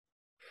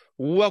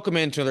Welcome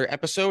into another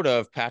episode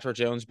of Patrick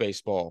Jones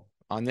Baseball.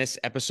 On this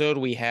episode,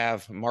 we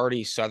have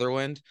Marty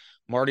Sutherland.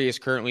 Marty is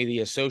currently the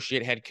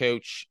associate head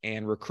coach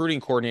and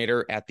recruiting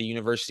coordinator at the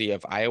University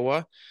of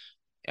Iowa.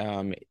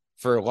 Um,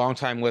 for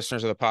longtime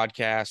listeners of the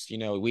podcast,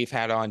 we've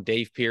had on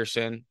Dave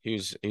Pearson,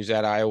 who's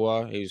at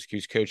Iowa,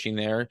 who's coaching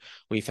there.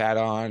 We've had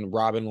on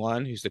Robin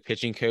Lund, who's the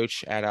pitching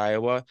coach at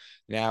Iowa.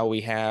 Now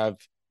we have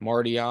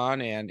Marty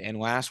on, and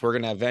last we're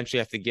going to eventually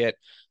have to get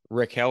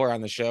Rick Heller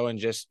on the show and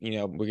just, we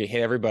can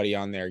hit everybody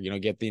on there,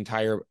 get the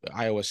entire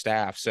Iowa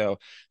staff. So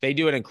they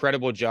do an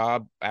incredible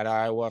job at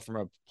Iowa from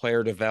a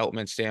player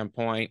development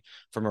standpoint,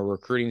 from a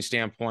recruiting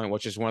standpoint,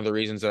 which is one of the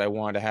reasons that I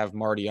wanted to have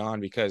Marty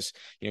on because,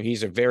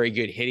 he's a very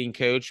good hitting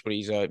coach, but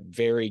he's a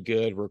very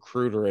good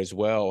recruiter as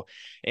well.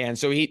 And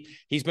so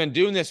he's been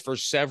doing this for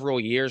several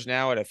years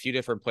now at a few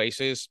different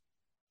places.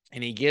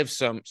 And he gives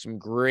some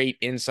great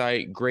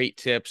insight, great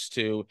tips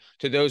to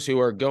those who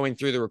are going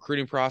through the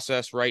recruiting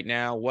process right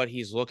now, what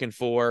he's looking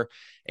for,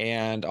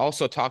 and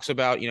also talks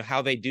about,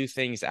 how they do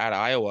things at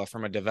Iowa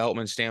from a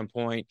development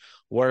standpoint.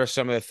 What are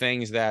some of the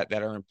things that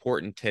are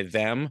important to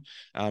them?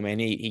 And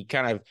he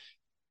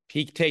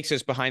takes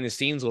us behind the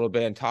scenes a little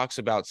bit and talks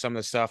about some of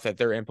the stuff that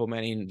they're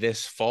implementing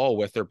this fall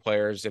with their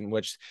players, in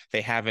which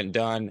they haven't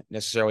done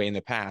necessarily in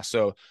the past.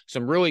 So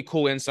some really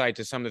cool insight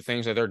to some of the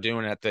things that they're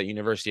doing at the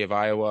University of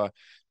Iowa,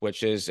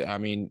 which is,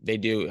 they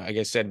do, like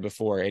I said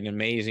before, an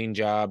amazing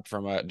job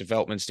from a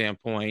development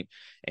standpoint.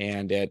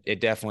 And it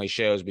definitely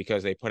shows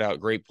because they put out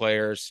great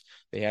players.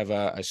 They have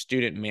a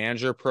student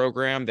manager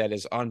program that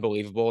is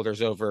unbelievable.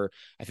 There's over,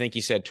 I think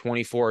he said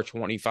 24 or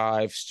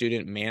 25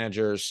 student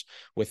managers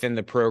within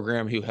the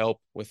program who help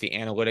with the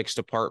analytics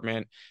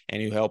department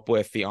and who help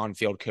with the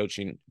on-field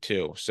coaching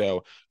too.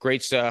 So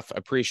great stuff.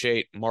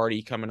 Appreciate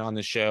Marty coming on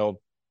the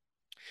show.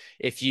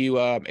 If you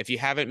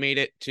haven't made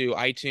it to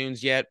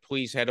iTunes yet,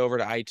 please head over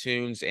to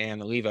iTunes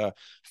and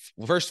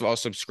first of all,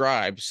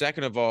 subscribe.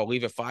 Second of all,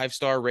 leave a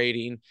 5-star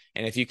rating.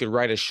 And if you could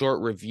write a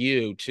short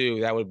review too,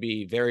 that would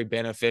be very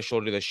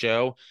beneficial to the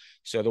show.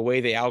 So the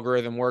way the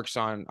algorithm works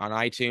on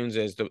iTunes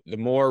is the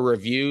more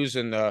reviews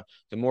and the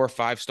more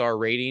 5-star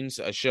ratings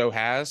a show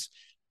has,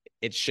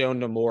 it's shown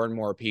to more and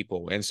more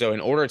people. And so in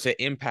order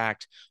to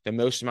impact the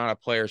most amount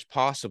of players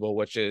possible,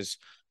 which is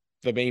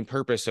the main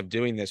purpose of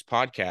doing this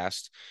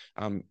podcast,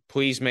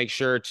 please make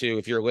sure to,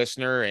 if you're a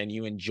listener and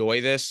you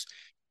enjoy this,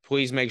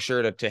 please make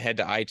sure to head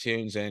to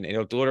iTunes, and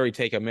it'll literally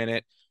take a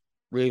minute,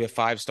 leave a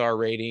 5-star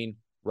rating,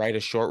 write a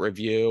short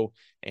review.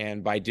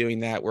 And by doing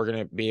that, we're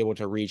going to be able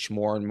to reach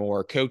more and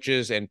more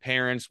coaches and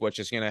parents, which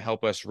is going to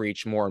help us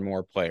reach more and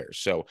more players.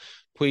 So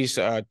please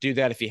do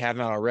that if you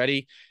haven't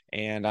already.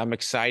 And I'm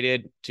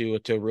excited to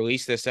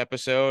release this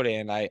episode.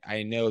 And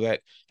I know that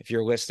if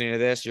you're listening to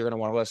this, you're going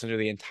to want to listen to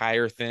the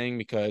entire thing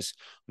because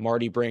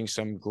Marty brings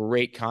some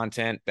great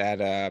content that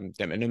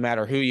no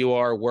matter who you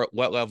are, what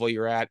level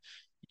you're at,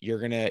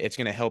 it's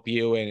going to help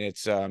you. And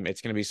it's going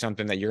to be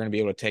something that you're going to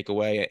be able to take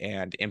away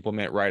and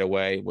implement right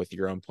away with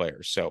your own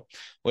players. So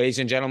ladies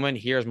and gentlemen,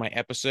 here's my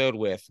episode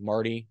with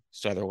Marty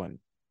Sutherland.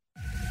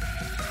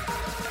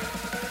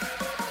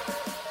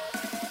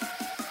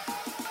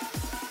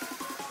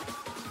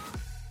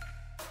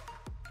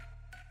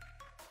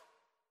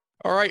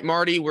 All right,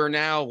 Marty, we're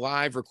now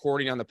live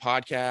recording on the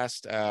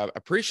podcast.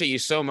 Appreciate you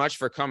so much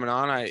for coming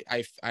on.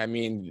 I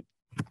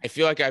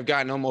feel like I've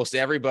gotten almost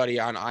everybody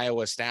on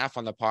Iowa staff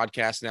on the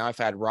podcast now. I've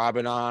had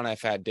Robin on,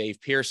 I've had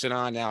Dave Pearson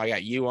on. Now I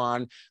got you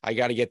on. I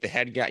got to get the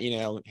head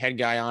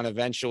guy on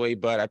eventually,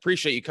 but I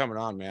appreciate you coming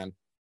on, man.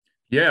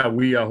 Yeah,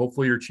 we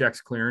hopefully your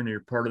check's clearing. You're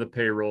part of the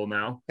payroll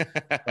now.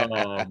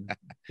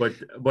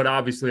 But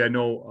obviously I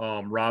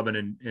know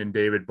Robin and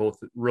David both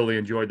really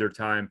enjoyed their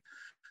time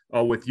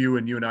with you,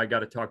 and you and I got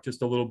to talk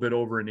just a little bit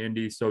over in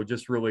Indy. So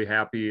just really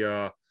happy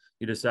you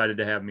decided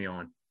to have me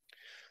on.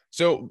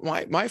 So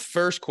my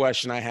first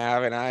question I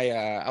have, and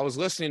I was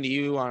listening to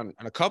you on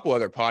a couple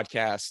other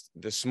podcasts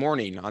this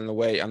morning on the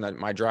way on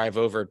my drive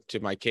over to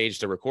my cage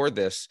to record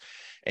this,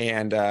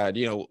 and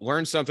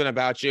learned something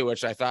about you,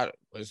 which I thought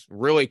was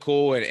really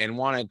cool, and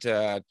wanted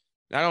to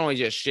not only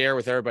just share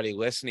with everybody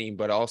listening,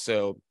 but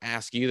also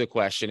ask you the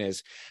question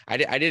is, I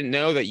didn't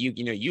know that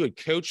you had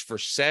coached for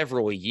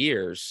several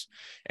years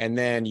and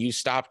then you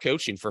stopped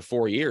coaching for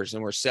 4 years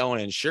and were selling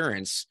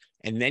insurance.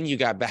 And then you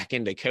got back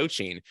into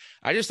coaching.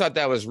 I just thought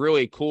that was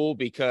really cool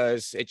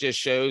because it just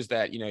shows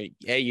that,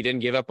 hey, you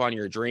didn't give up on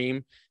your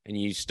dream and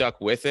you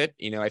stuck with it.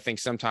 I think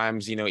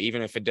sometimes,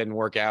 even if it didn't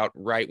work out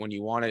right when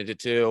you wanted it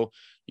to,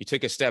 you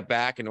took a step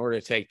back in order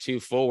to take 2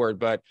 forward.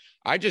 But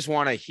I just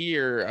want to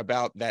hear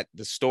about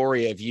the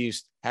story of you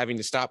having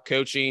to stop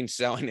coaching,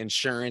 selling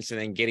insurance, and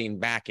then getting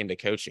back into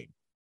coaching.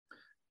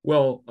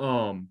 Well,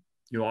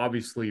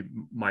 obviously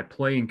my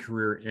playing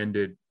career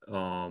ended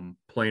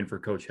playing for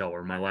Coach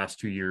Heller. My last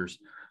 2 years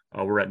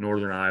were at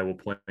Northern Iowa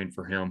playing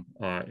for him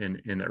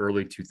in the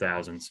early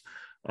 2000s.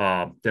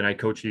 Then I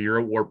coached a year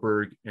at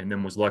Wartburg, and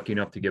then was lucky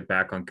enough to get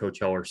back on Coach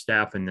Heller's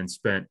staff, and then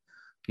spent,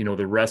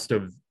 the rest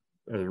of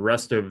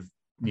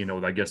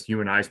I guess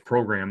you and I's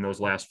program those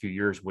last few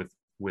years with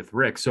with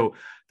Rick. So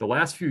the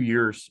last few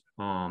years,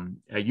 you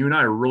and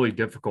I are really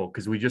difficult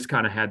because we just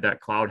kind of had that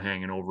cloud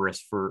hanging over us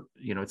for,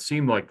 it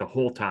seemed like the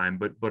whole time,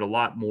 but a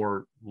lot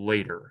more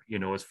later,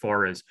 as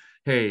far as,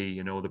 hey,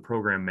 the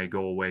program may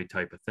go away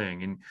type of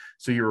thing. And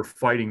so you were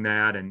fighting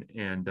that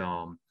and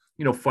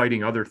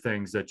fighting other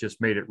things that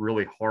just made it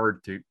really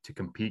hard to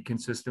compete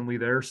consistently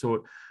there.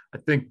 So I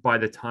think by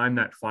the time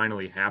that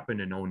finally happened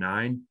in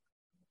 09,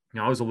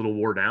 I was a little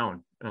wore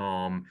down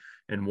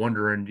and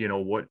wondering,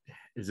 what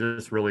is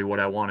this really what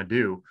I want to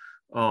do?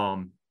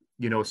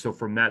 So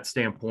from that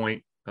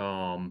standpoint,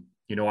 I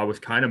was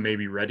kind of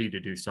maybe ready to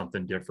do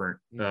something different.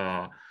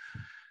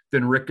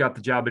 Then Rick got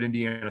the job at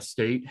Indiana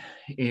State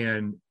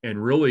and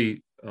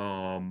really,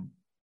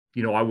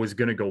 I was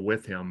going to go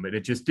with him, but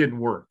it just didn't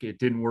work. It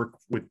didn't work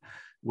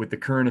with the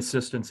current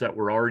assistants that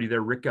were already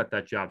there. Rick got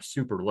that job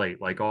super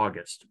late, like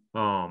August.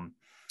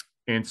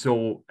 And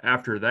so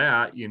after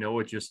that,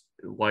 it just,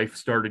 life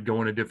started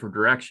going a different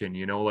direction.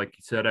 Like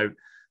you said, I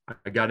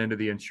got into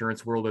the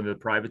insurance world, into the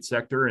private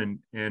sector, and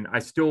I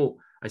still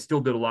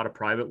did a lot of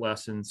private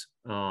lessons.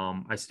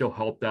 I still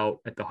helped out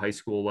at the high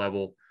school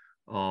level.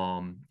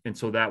 And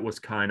so that was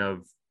kind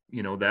of,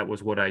 that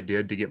was what I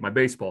did to get my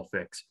baseball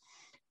fix.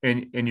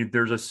 And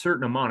there's a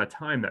certain amount of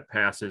time that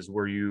passes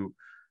where you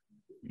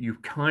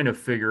kind of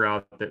figure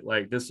out that,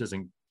 like,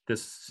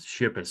 this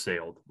ship has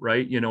sailed,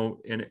 right?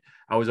 And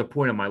I was at a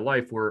point in my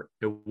life where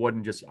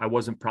I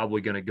wasn't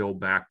probably going to go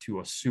back to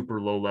a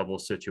super low level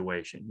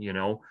situation.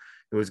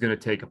 It was going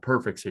to take a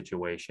perfect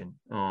situation.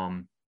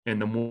 And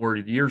the more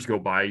years go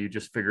by, you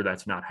just figure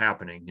that's not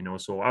happening,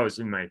 so I was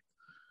in my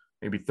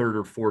maybe third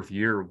or fourth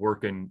year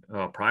working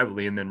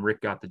privately. And then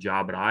Rick got the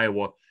job at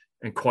Iowa.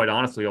 And quite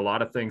honestly, a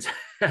lot of things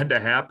had to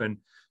happen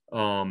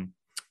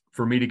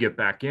for me to get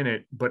back in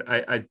it. But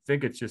I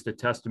think it's just a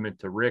testament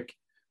to Rick.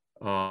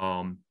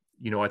 I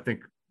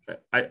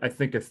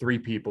think of three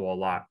people a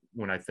lot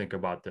when I think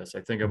about this.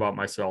 I think about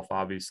myself,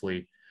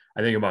 obviously.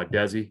 I think about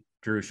Desi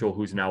Druschel,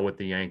 who's now with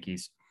the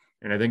Yankees.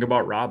 And I think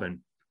about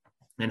Robin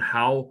and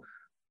how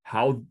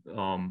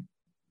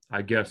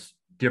I guess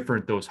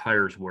different those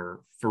hires were.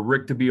 For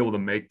Rick to be able to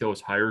make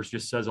those hires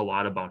just says a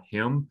lot about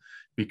him,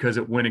 because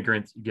it went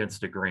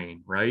against the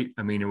grain, right?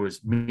 I mean, it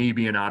was me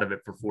being out of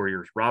it for 4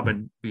 years,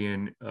 Robin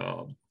being,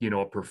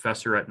 a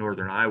professor at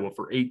Northern Iowa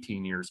for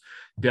 18 years.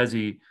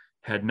 Desi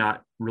had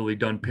not really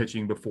done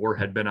pitching before,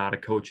 had been out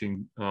of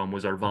coaching,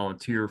 was our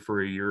volunteer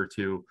for a year or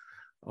two.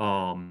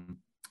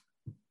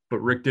 But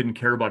Rick didn't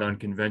care about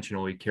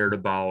unconventional. He cared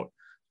about,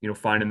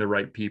 finding the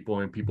right people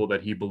and people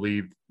that he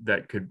believed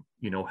that could,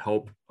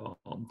 help,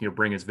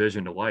 bring his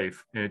vision to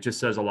life. And it just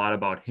says a lot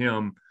about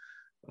him,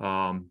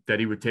 that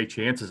he would take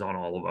chances on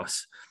all of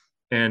us.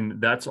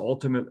 And that's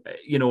ultimate,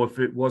 if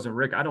it wasn't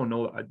Rick, I don't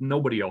know,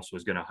 nobody else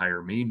was going to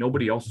hire me.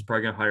 Nobody else is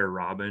probably going to hire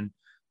Robin.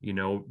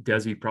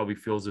 Desi probably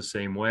feels the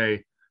same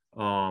way.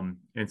 And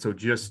so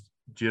just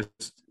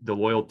the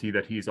loyalty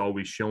that he's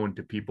always shown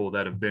to people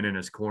that have been in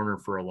his corner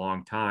for a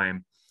long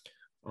time,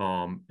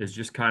 is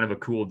just kind of a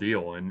cool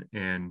deal.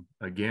 And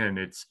again,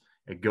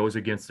 it goes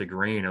against the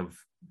grain of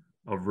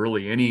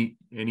really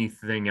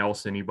anything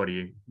else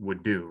anybody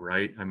would do,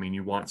 right? I mean,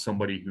 you want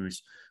somebody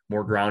who's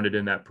more grounded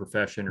in that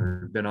profession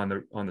or been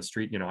on the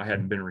street. I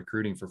hadn't been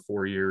recruiting for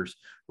 4 years.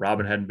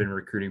 Robin hadn't been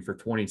recruiting for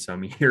 20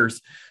 some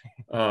years.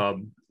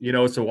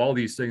 So all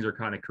these things are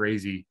kind of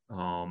crazy,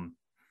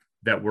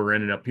 that we're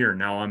ending up here.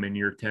 Now I'm in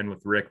year 10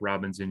 with Rick.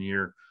 Robin's in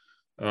year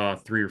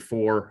 3 or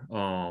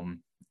 4.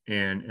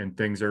 And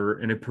things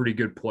are in a pretty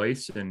good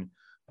place. And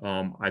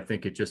I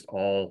think it just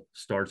all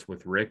starts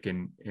with Rick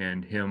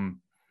and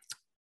him,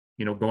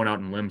 going out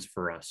in limbs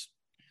for us.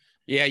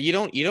 Yeah, you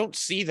don't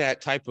see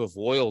that type of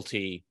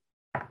loyalty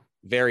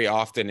very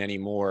often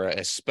anymore,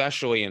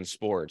 especially in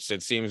sports.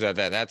 It seems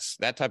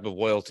that type of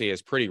loyalty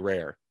is pretty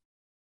rare.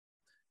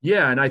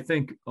 Yeah, and I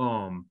think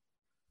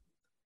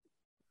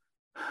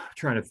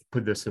trying to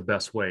put this the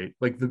best way,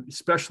 like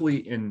especially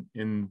in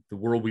the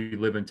world we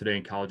live in today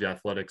in college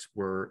athletics,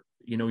 where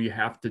you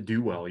have to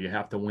do well, you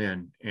have to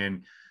win,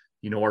 and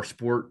our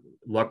sport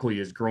luckily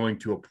is growing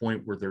to a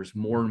point where there's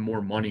more and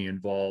more money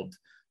involved,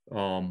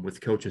 with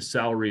coaches'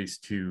 salaries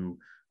to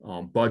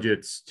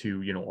budgets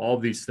to all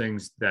these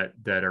things that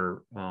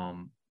are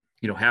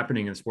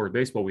happening in the sport of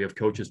baseball. We have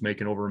coaches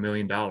making over $1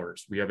 million.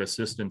 We have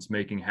assistants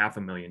making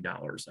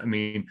 $500,000. I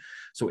mean,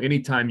 so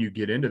anytime you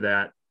get into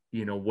that,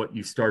 what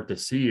you start to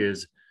see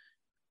is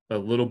a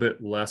little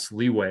bit less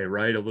leeway,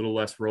 right? A little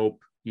less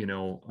rope,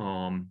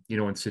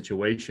 in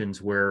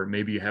situations where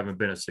maybe you haven't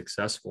been as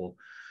successful.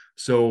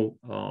 So,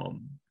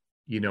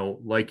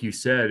 like you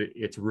said,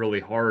 it's really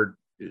hard.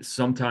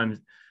 Sometimes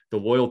the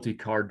loyalty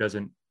card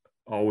doesn't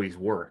always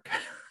work.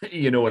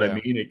 You know what I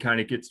mean? It kind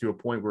of gets to a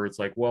point where it's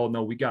like, well,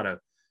 no, we gotta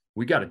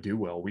do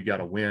well. We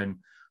gotta win.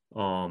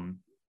 And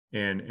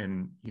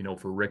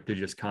for Rick to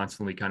just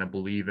constantly kind of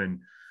believe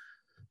in,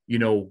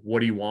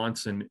 what he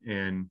wants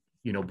and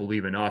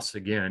believe in us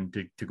again,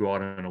 to go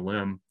out on a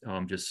limb.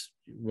 Just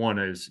one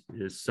is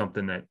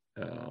something that,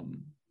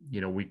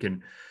 we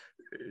can,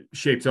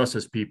 shapes us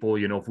as people.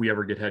 If we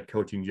ever get head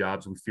coaching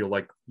jobs, we feel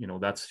like,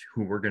 that's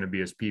who we're going to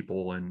be as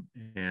people.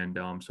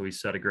 And so he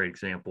set a great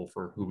example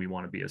for who we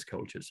want to be as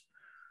coaches.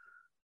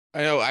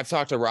 I know I've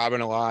talked to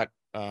Robin a lot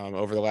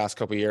over the last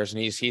couple of years,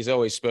 and he's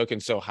always spoken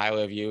so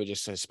highly of you,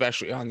 just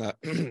especially on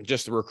the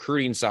just the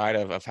recruiting side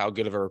of how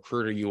good of a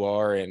recruiter you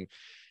are.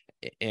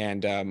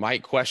 And my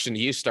question to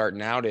you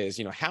starting out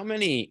is, how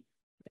many,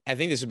 I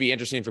think this would be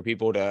interesting for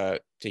people to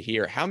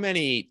hear, how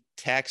many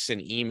texts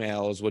and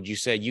emails would you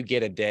say you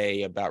get a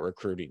day about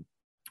recruiting?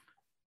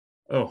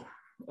 Oh,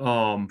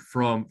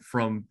 from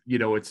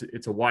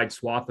it's a wide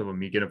swath of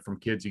them. You get them from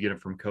kids, you get them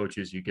from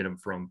coaches, you get them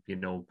from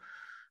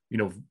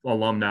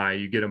alumni,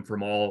 you get them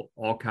from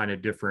all kind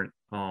of different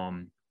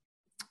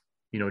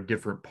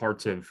different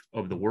parts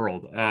of the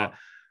world.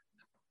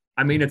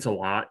 I mean, it's a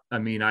lot. I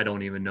mean, I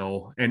don't even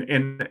know.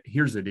 And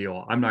here's the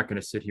deal. I'm not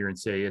going to sit here and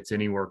say it's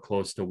anywhere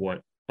close to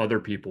what other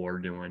people are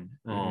doing.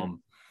 Mm-hmm.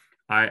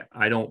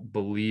 I don't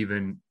believe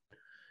in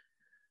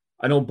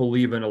a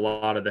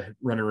lot of the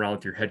running around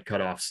with your head cut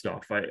off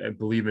stuff. I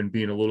believe in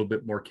being a little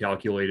bit more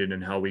calculated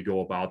in how we go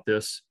about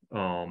this.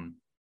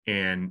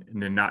 And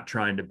then not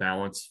trying to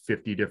balance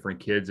 50 different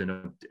kids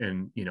and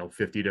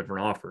 50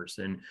 different offers,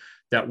 and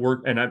that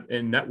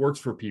works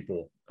for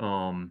people.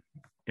 And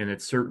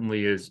it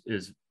certainly is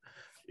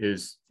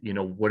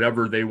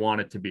whatever they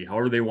want it to be,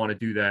 however they want to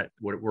do that,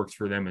 what it works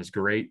for them is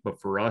great.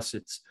 But for us,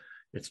 it's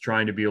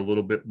trying to be a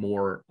little bit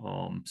more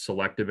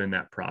selective in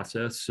that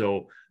process.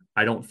 So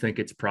I don't think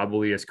it's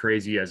probably as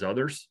crazy as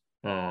others.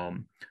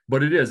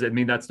 But it is. I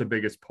mean, that's the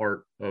biggest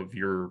part of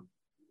your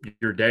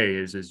day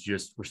is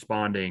just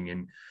responding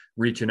and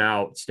reaching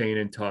out, staying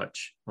in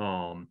touch,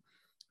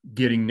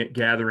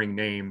 gathering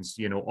names,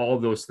 all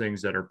of those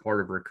things that are part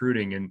of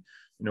recruiting. And,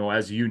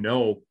 as you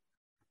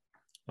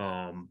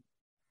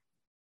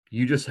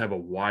just have a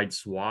wide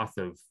swath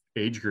of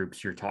age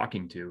groups you're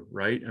talking to,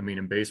 right? I mean,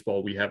 in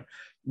baseball, we haven't,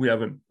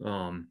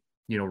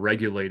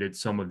 regulated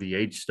some of the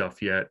age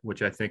stuff yet,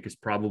 which I think is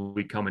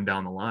probably coming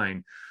down the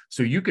line.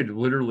 So you could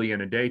literally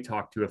in a day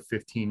talk to a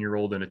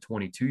 15-year-old and a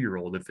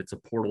 22-year-old if it's a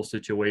portal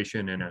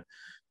situation and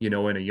in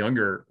a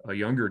younger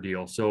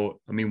deal. So,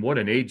 I mean, what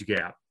an age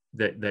gap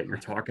that you're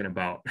talking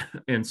about.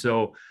 And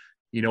so,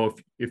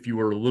 if you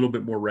were a little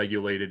bit more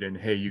regulated and,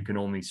 hey, you can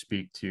only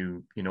speak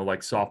to,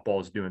 like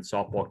softball is doing,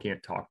 softball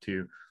can't talk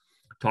to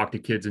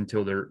kids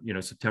until they're,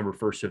 September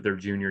 1st of their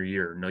junior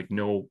year. And like,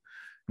 no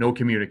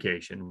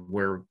communication,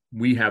 where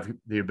we have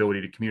the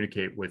ability to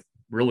communicate with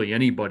really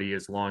anybody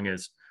as long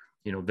as,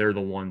 they're the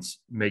ones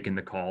making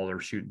the call or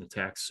shooting the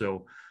text.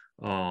 So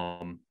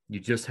you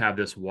just have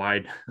this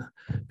wide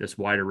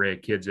array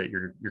of kids that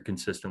you're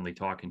consistently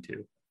talking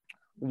to.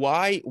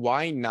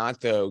 Why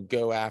not though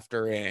go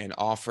after and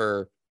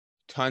offer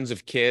tons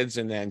of kids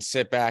and then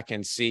sit back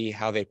and see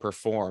how they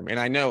perform? And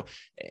I know,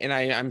 and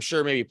I'm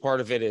sure maybe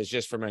part of it is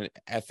just from an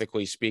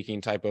ethically speaking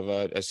type of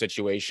a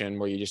situation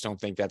where you just don't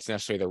think that's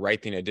necessarily the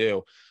right thing to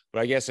do.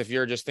 But I guess if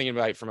you're just thinking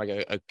about it from like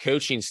a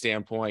coaching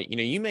standpoint,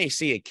 you may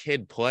see a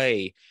kid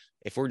play,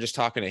 if we're just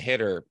talking a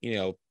hitter,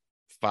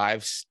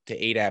 5 to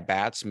 8 at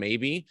bats,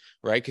 maybe,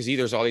 right? Because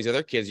there's all these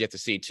other kids you have to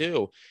see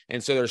too.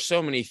 And so there's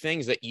so many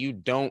things that you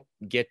don't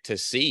get to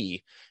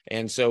see.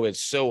 And so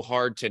it's so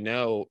hard to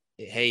know,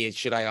 hey,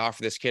 should I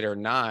offer this kid or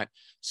not?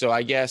 So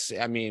I guess,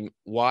 I mean,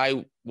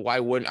 why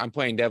wouldn't, I'm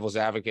playing devil's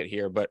advocate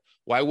here, but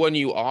why wouldn't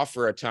you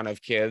offer a ton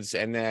of kids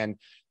and then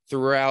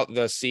throughout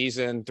the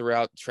season,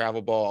 throughout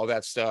travel ball, all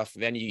that stuff,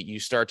 then you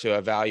start to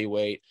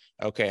evaluate,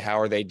 okay, how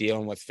are they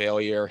dealing with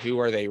failure? Who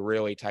are they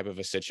really type of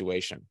a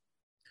situation?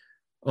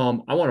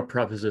 I want to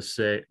preface this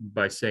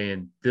by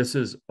saying this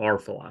is our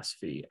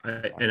philosophy,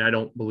 and I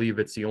don't believe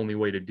it's the only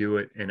way to do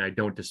it, and I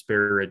don't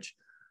disparage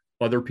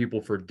other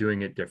people for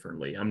doing it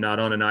differently. I'm not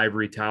on an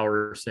ivory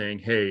tower saying,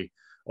 hey,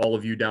 all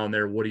of you down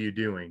there, what are you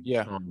doing?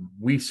 Yeah.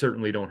 We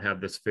certainly don't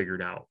have this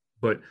figured out.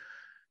 But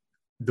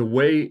the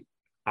way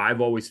I've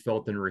always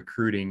felt in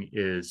recruiting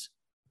is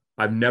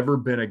I've never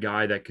been a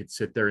guy that could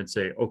sit there and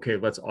say, okay,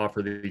 let's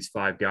offer these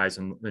 5 guys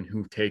and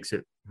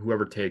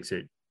whoever takes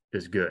it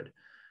is good.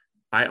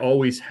 I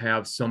always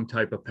have some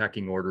type of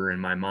pecking order in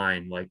my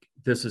mind. Like,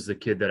 this is the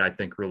kid that I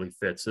think really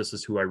fits. This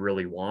is who I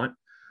really want.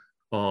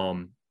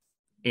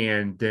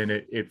 And then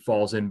it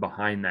falls in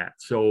behind that.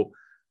 So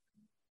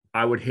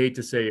I would hate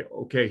to say,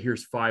 okay,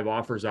 here's 5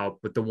 offers out,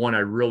 but the one I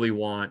really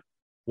want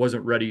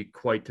wasn't ready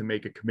quite to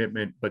make a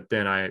commitment. But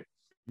then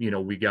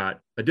we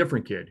got a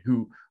different kid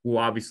who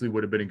obviously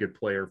would have been a good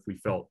player if we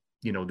felt,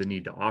 the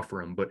need to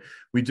offer him, but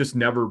we just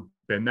never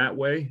been that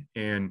way.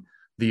 And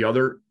the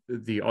other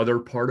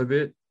part of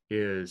it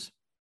is,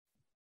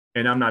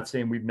 and I'm not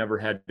saying we've never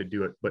had to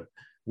do it, but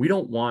we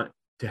don't want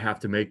to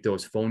have to make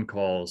those phone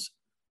calls,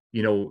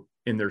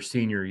 in their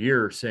senior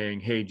year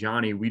saying, hey,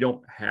 Johnny, we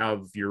don't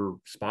have your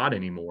spot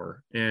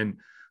anymore. And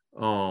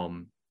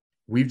I've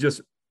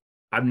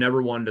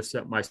never wanted to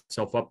set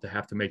myself up to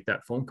have to make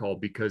that phone call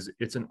because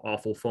it's an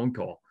awful phone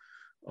call.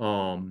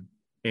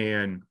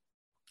 And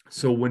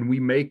so when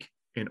we make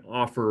an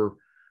offer,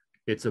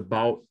 it's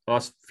about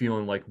us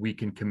feeling like we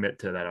can commit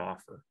to that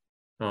offer.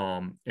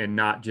 and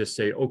not just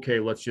say, okay,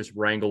 let's just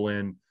wrangle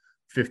in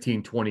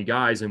 15, 20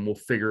 guys and we'll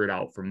figure it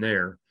out from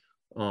there.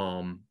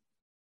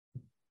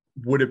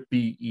 Would it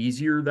be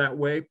easier that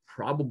way?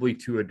 Probably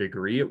to a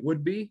degree it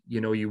would be.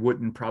 You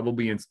wouldn't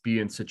probably be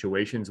in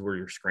situations where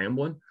you're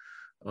scrambling,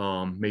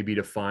 maybe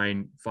to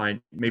find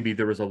maybe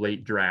there was a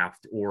late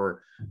draft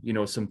or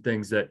some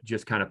things that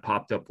just kind of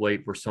popped up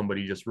late where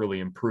somebody just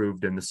really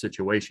improved and the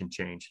situation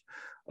changed.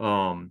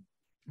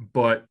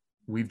 But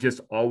we've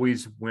just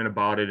always went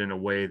about it in a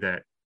way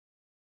that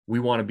we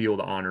want to be able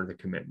to honor the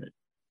commitment,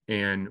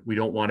 and we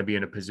don't want to be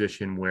in a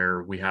position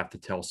where we have to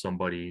tell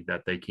somebody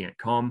that they can't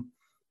come.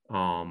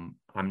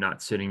 I'm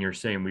not sitting here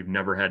saying we've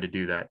never had to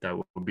do that. That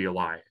would be a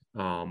lie.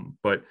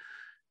 But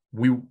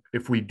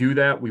if we do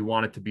that, we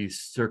want it to be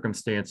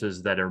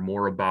circumstances that are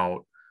more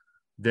about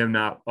them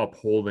not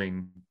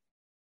upholding,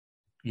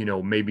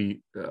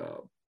 maybe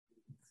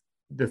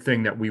the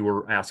thing that we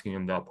were asking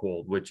them to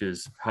uphold, which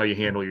is how you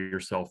handle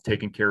yourself,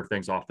 taking care of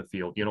things off the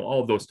field,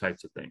 all of those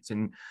types of things,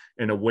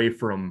 and away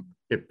from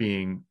it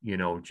being,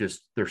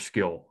 just their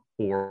skill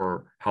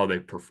or how they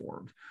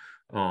performed.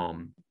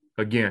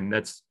 Again,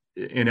 that's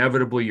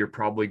inevitably, you're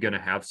probably going to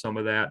have some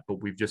of that, but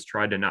we've just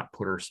tried to not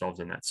put ourselves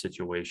in that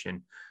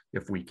situation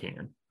if we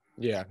can.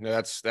 Yeah, no,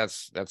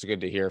 that's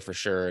good to hear for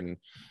sure. And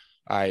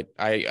I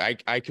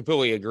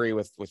completely agree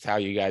with how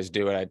you guys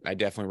do it. I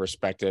definitely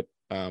respect it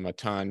a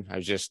ton. I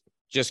was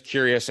just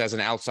curious as an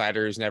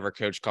outsider who's never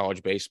coached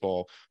college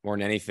baseball more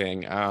than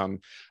anything.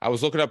 I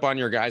was looking up on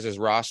your guys'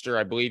 roster.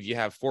 I believe you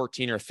have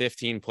 14 or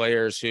 15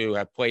 players who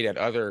have played at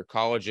other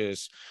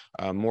colleges,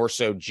 more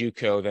so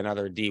JUCO than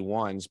other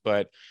D1s,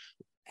 but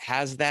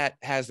has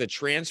the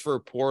transfer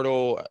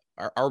portal,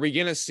 are we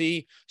going to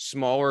see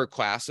smaller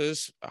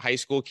classes, high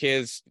school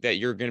kids that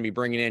you're going to be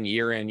bringing in,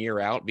 year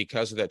out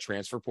because of that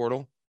transfer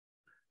portal?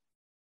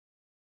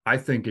 I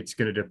think it's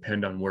going to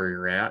depend on where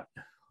you're at.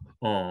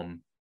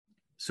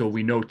 So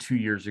we know 2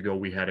 years ago,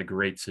 we had a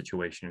great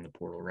situation in the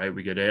portal, right?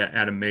 We get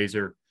Adam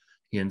Mazer.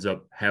 He ends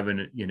up having,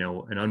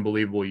 an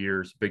unbelievable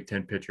year, Big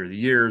Ten pitcher of the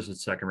year, a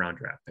second round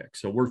draft pick.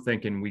 So we're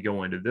thinking we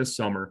go into this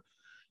summer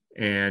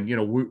and,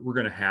 we're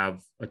going to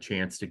have a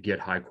chance to get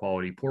high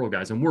quality portal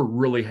guys. And we're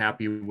really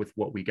happy with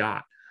what we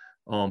got.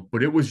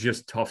 But it was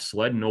just tough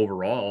sledding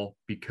overall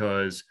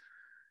because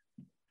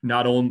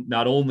not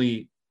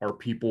only are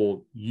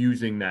people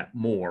using that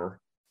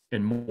more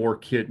and more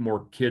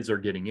kids are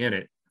getting in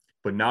it,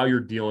 but now you're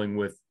dealing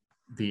with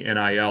the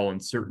NIL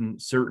and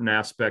certain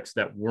aspects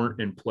that weren't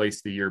in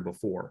place the year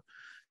before.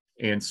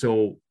 And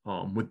so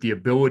with the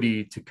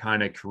ability to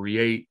kind of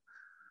create,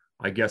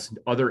 I guess,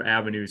 other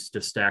avenues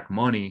to stack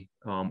money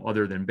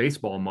other than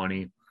baseball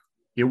money,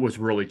 it was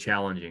really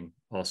challenging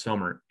all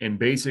summer. And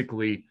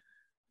basically,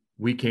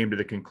 we came to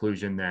the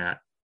conclusion that,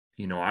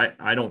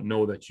 I don't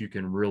know that you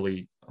can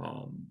really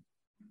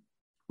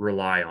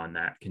rely on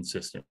that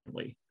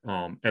consistently,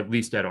 at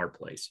least at our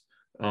place.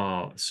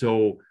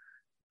 So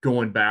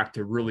going back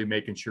to really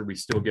making sure we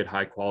still get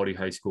high quality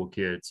high school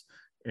kids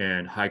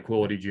and high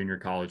quality junior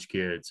college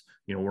kids.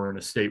 We're in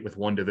a state with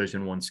one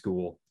Division I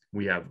school.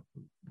 We have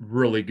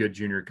really good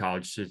junior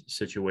college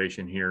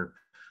situation here,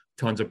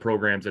 tons of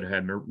programs that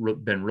have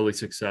been really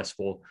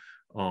successful.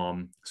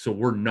 So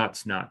we're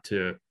nuts not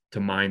to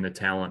mine the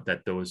talent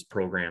that those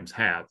programs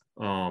have.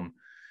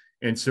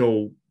 And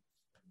so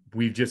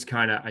we've just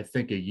kind of, I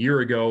think a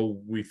year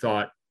ago, we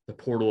thought the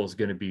portal is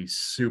going to be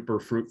super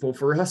fruitful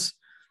for us.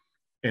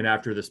 And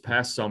after this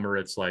past summer,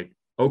 it's like,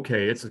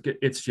 okay,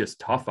 it's just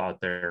tough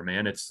out there,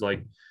 man. It's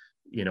like,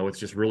 it's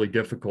just really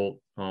difficult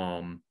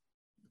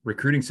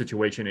recruiting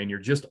situation, and you're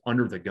just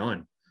under the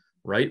gun,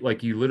 right?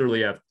 Like you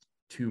literally have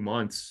 2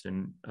 months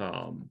and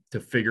to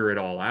figure it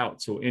all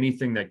out. So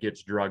anything that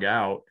gets drug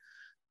out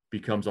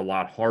becomes a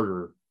lot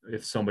harder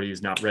if somebody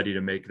is not ready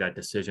to make that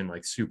decision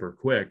like super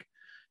quick.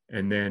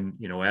 And then,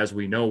 as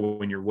we know,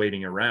 when you're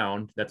waiting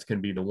around, that's going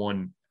to be the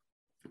one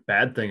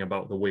bad thing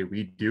about the way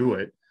we do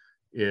it,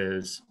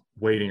 is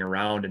waiting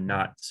around and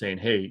not saying,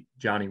 hey,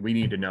 Johnny, we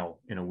need to know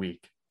in a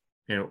week,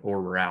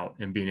 or we're out,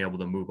 and being able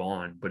to move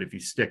on. But if you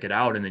stick it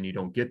out and then you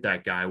don't get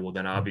that guy, well,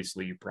 then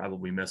obviously you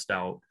probably missed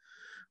out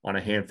on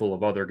a handful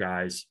of other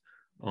guys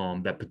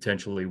that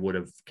potentially would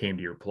have came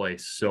to your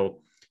place.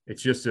 So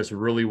it's just this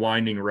really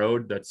winding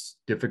road that's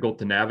difficult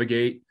to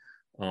navigate.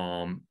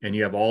 And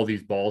you have all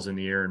these balls in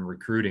the air in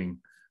recruiting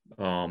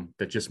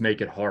that just make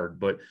it hard.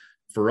 But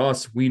for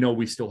us, we know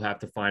we still have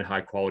to find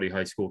high quality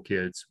high school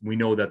kids. We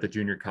know that the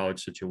junior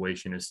college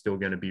situation is still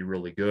going to be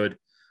really good.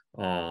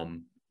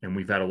 And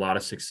we've had a lot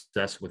of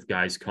success with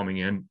guys coming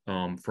in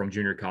from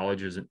junior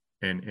colleges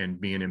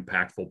and being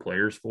impactful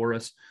players for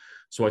us.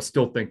 So I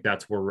still think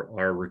that's where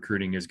our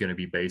recruiting is going to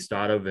be based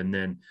out of. And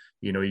then,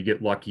 you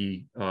get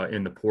lucky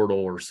in the portal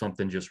or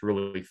something just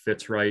really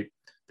fits right,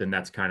 then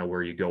that's kind of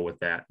where you go with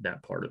that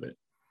part of it.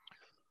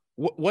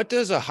 What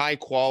does a high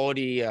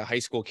quality high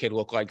school kid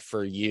look like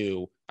for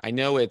you? I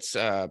know it's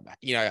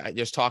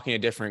just talking to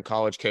different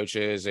college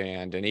coaches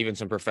and even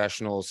some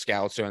professional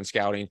scouts and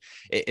scouting.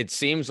 It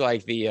seems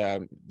like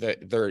the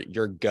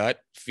your gut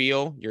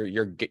feel,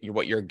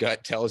 what your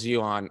gut tells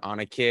you on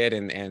a kid,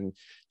 and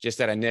just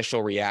that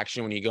initial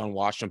reaction when you go and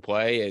watch them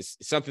play is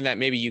something that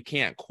maybe you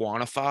can't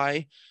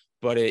quantify,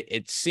 but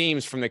it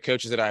seems from the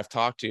coaches that I've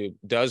talked to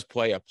does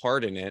play a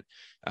part in it.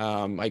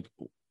 Like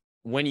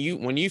when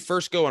you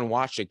first go and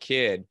watch a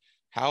kid,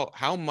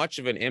 how much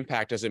of an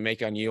impact does it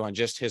make on you on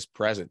just his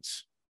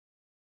presence?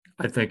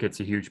 I think it's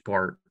a huge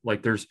part.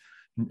 Like there's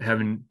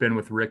having been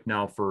with Rick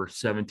now for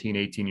 17,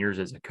 18 years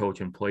as a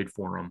coach and played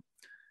for him.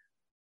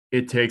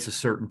 It takes a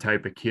certain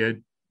type of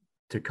kid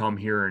to come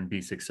here and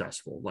be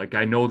successful. Like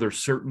I know there's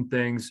certain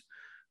things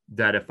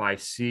that if I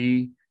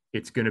see,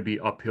 it's going to be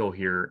uphill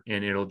here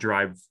and it'll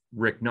drive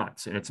Rick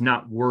nuts. And it's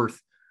not worth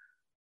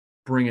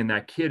bringing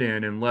that kid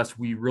in unless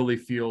we really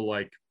feel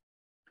like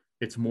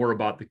it's more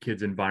about the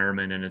kid's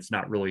environment and it's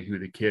not really who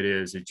the kid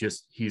is. It's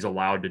just he's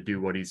allowed to do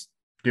what he's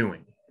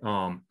doing.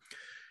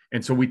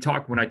 And so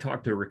when I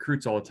talk to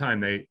recruits all the time,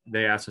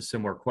 they ask a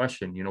similar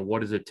question,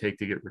 what does it take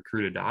to get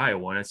recruited to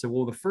Iowa? And I said,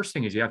 well, the first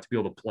thing is you have to be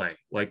able to play.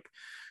 Like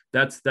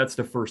that's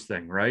the first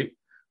thing, right?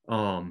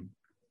 And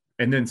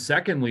then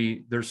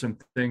secondly, there's some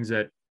things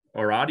that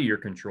are out of your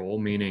control,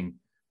 meaning,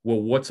 well,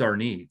 what's our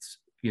needs?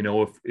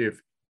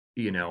 If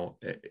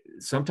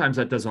sometimes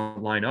that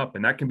doesn't line up,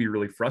 and that can be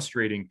really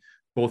frustrating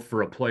both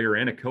for a player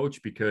and a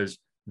coach because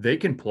they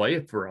can play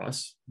it for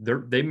us.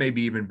 They may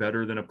be even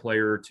better than a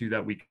player or two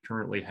that we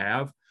currently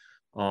have.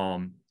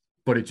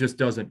 But it just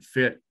doesn't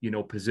fit,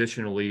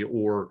 positionally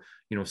or,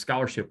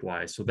 scholarship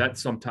wise. So that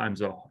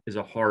sometimes is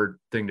a hard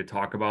thing to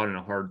talk about and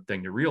a hard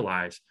thing to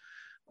realize.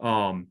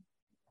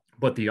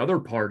 But the other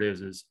part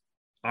is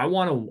I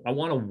want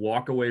to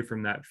walk away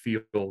from that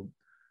field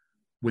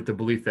with the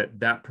belief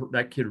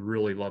that kid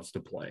really loves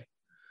to play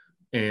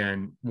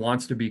and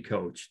wants to be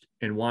coached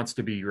and wants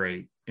to be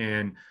great.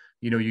 And,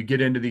 you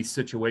get into these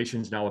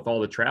situations now with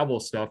all the travel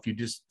stuff,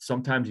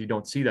 sometimes you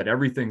don't see that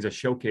everything's a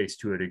showcase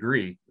to a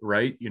degree,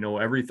 right?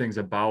 Everything's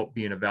about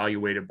being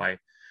evaluated by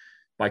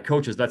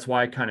coaches. That's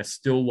why I kind of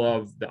still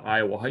love the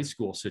Iowa high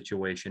school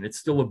situation. It's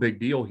still a big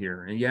deal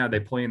here. And yeah, they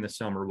play in the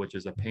summer, which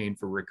is a pain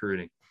for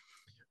recruiting.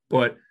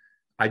 But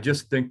I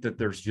just think that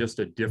there's just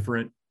a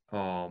different,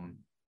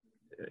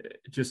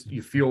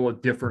 you feel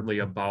differently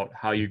about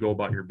how you go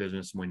about your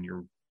business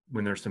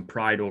when there's some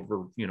pride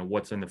over,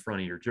 what's in the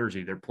front of your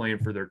jersey. They're playing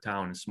for their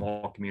town, a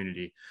small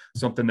community,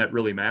 something that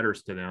really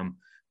matters to them.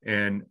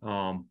 And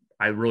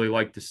I really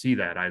like to see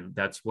that.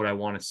 That's what I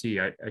want to see.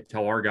 I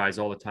tell our guys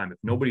all the time, if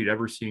nobody had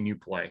ever seen you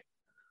play,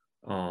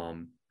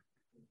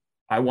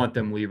 I want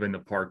them leaving the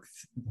park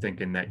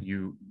thinking that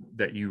you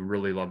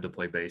really love to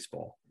play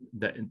baseball.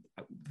 That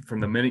from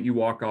the minute you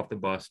walk off the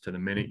bus to the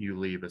minute you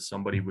leave, if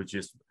somebody was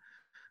just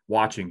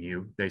watching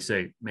you, they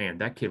say, man,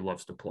 that kid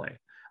loves to play.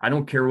 I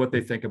don't care what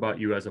they think about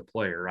you as a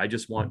player. I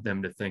just want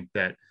them to think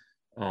that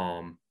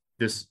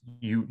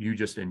you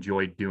just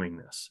enjoyed doing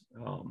this.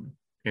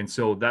 And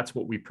so that's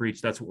what we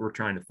preach. That's what we're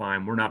trying to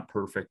find. We're not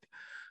perfect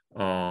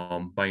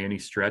by any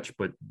stretch,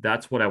 but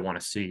that's what I want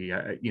to see.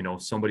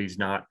 Somebody's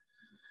not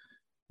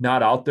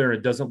out there,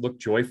 it doesn't look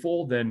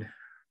joyful, then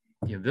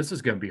this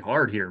is going to be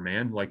hard here,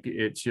 man. Like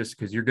it's just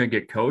because you're going to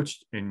get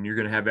coached and you're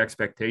going to have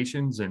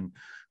expectations. And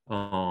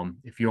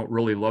if you don't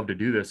really love to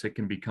do this, it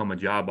can become a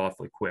job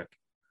awfully quick.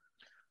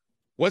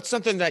 What's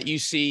something that you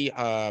see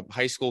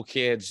high school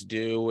kids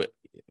do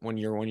when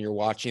you're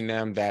watching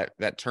them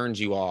that turns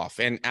you off?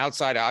 And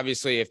outside,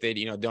 obviously, if they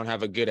don't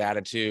have a good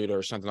attitude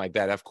or something like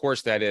that, of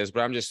course that is.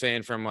 But I'm just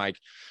saying from like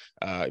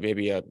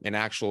maybe an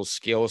actual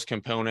skills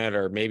component,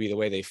 or maybe the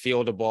way they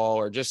field the ball,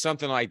 or just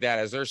something like that.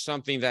 Is there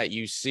something that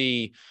you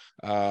see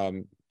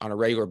on a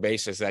regular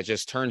basis that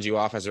just turns you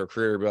off as a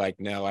recruiter? Be like,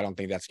 no, I don't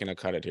think that's going to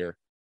cut it here.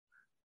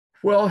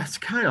 Well, it's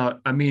kind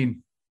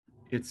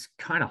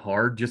of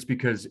hard just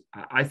because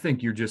I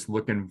think you're just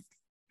looking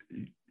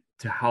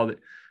to how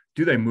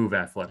do they move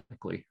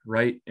athletically,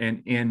 right?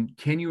 And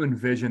can you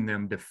envision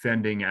them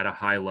defending at a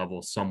high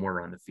level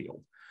somewhere on the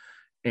field?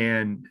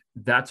 And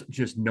that's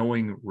just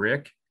knowing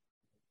Rick.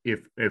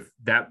 If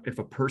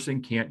a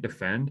person can't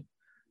defend,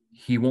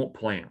 he won't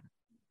play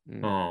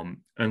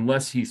him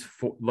unless he's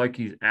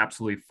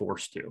absolutely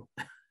forced to.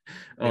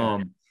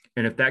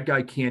 And if that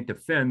guy can't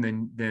defend,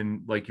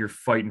 then like you're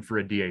fighting for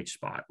a DH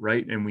spot,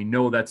 right? And we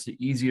know that's the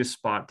easiest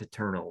spot to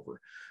turn over.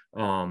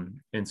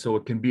 And so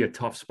it can be a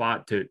tough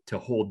spot to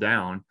hold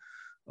down.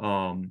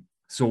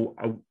 So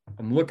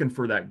I'm looking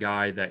for that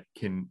guy that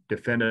can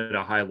defend at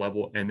a high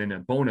level. And then a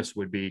bonus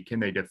would be,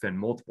 can they defend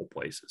multiple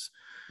places?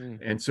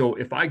 And so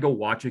if I go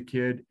watch a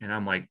kid and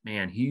I'm like,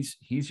 man, he's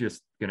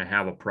just going to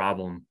have a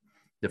problem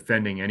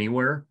defending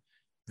anywhere,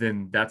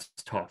 then that's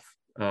tough.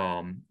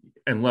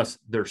 Unless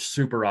they're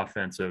super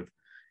offensive,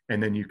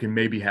 and then you can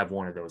maybe have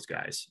one of those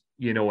guys,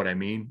 you know what I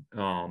mean?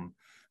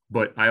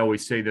 But I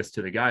always say this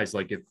to the guys,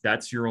 like, if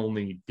that's your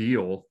only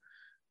deal,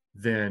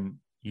 then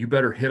you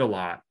better hit a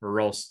lot, or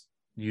else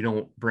you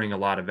don't bring a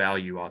lot of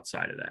value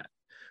outside of that.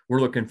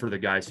 We're looking for the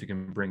guys who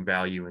can bring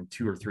value in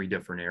 2 or 3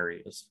 different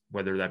areas,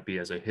 whether that be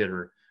as a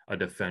hitter, a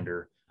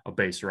defender, a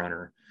base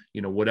runner,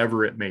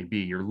 whatever it may be.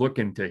 You're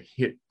looking to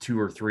hit 2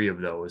 or 3 of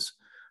those,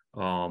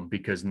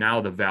 because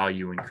now the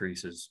value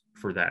increases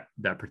for that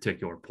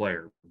particular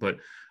player. But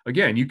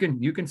again, you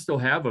can still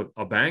have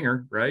a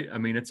banger, right? I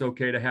mean, it's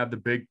okay to have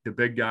the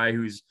big guy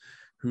who's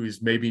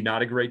maybe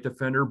not a great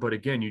defender, but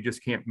again, you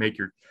just can't make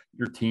your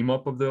team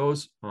up of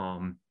those.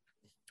 I'm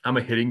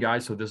a hitting guy,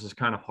 so this is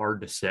kind of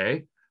hard to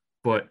say,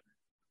 but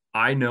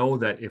I know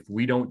that if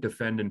we don't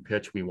defend and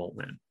pitch, we won't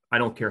win. I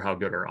don't care how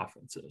good our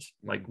offense is.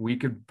 Like, we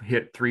could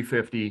hit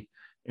 350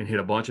 and hit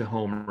a bunch of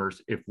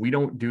homers. If we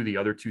don't do the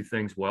other 2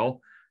 things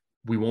well,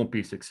 we won't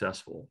be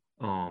successful.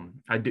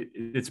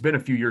 It's been a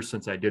few years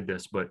since I did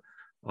this, but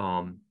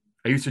I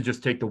used to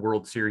just take the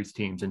World Series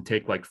teams and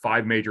take like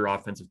 5 major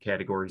offensive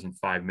categories and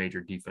 5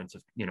 major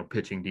defensive,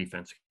 pitching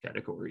defense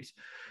categories,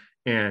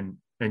 and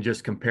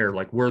just compare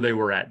like where they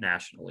were at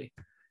nationally.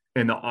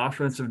 And the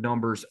offensive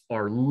numbers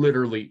are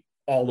literally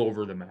all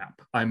over the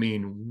map. I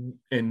mean,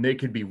 and they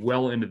could be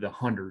well into the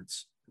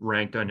hundreds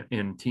ranked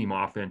in team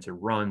offense or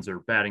runs or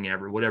batting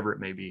average, whatever it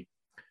may be.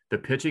 The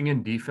pitching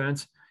and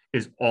defense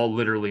is all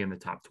literally in the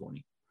top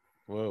 20.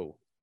 Whoa.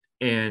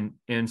 And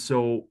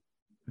so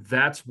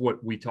that's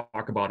what we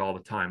talk about all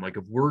the time. Like,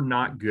 if we're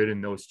not good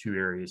in those 2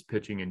 areas,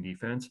 pitching and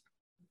defense,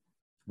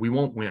 we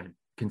won't win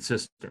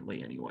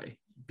consistently anyway,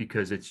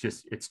 because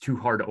it's too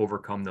hard to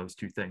overcome those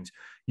 2 things.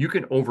 You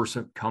can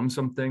overcome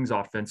some things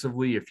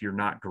offensively if you're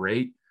not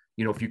great,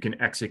 if you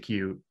can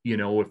execute,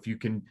 if you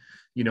can,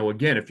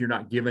 again, if you're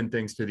not giving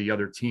things to the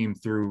other team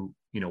through,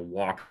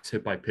 walks,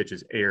 hit by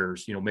pitches,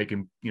 errors,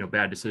 making,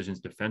 bad decisions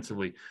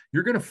defensively,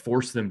 you're going to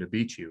force them to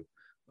beat you.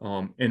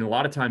 And a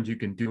lot of times you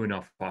can do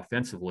enough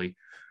offensively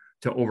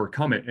to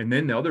overcome it. And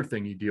then the other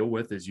thing you deal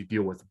with is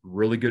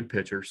really good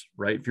pitchers,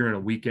 right? If you're in a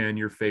weekend,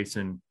 you're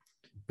facing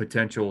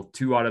potential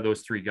 2 out of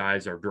those 3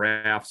 guys are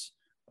drafts,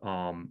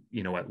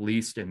 at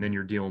least. And then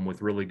you're dealing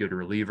with really good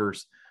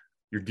relievers.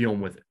 You're dealing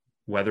with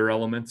weather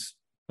elements.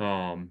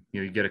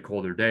 You get a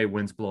colder day,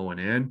 winds blowing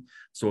in.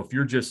 So if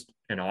you're just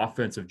an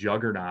offensive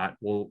juggernaut,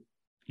 well,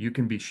 you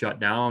can be shut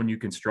down. You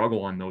can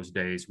struggle on those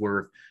days.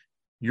 Where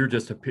you're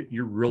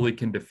you really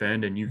can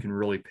defend and you can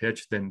really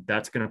pitch, then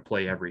that's going to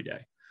play every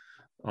day.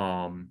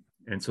 And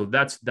so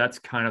that's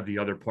kind of the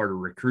other part of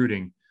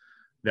recruiting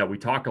that we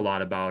talk a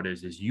lot about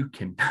is you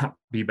cannot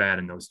be bad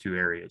in those 2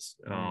 areas.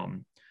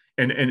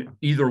 And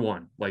either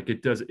one, like,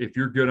 it does, if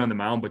you're good on the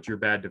mound, but you're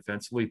bad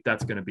defensively,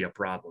 that's going to be a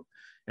problem,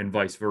 and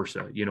vice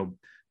versa.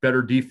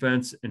 Better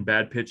defense and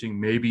bad pitching,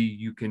 maybe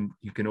you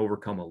can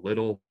overcome a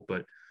little,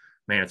 but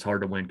man, it's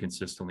hard to win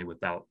consistently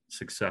without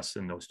success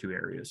in those 2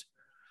 areas.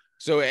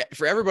 So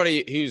for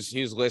everybody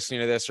who's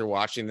listening to this or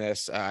watching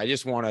this, I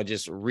just want to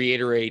just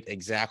reiterate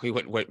exactly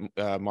what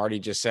Marty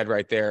just said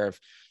right there. Of,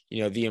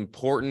 the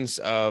importance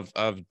of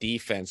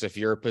defense. If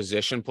you're a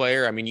position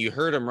player, I mean, you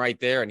heard him right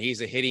there, and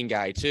he's a hitting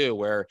guy too,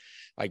 where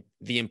like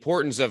the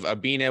importance of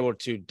being able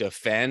to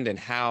defend and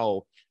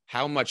how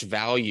much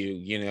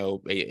value,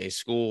 a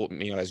school,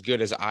 as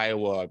good as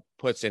Iowa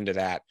puts into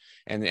that.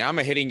 And I'm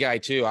a hitting guy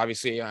too.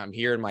 Obviously I'm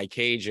here in my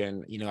cage,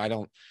 and, I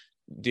don't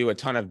do a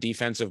ton of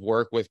defensive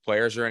work with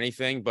players or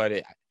anything,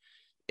 but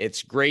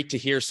it's great to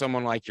hear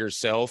someone like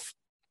yourself,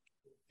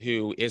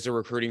 who is a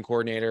recruiting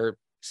coordinator,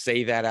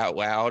 say that out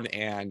loud.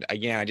 And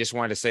again, I just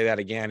wanted to say that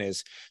again,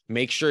 is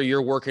make sure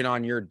you're working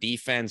on your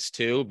defense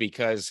too,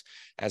 because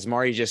as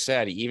Marty just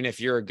said, even if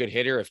you're a good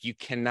hitter, if you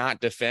cannot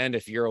defend,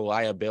 if you're a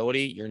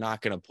liability, you're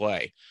not going to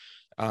play.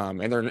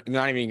 And they're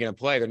not even going to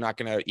play. They're not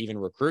going to even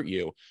recruit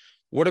you.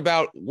 What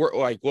about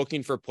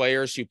looking for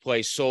players who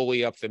play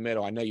solely up the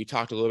middle? I know you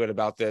talked a little bit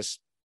about this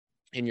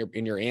in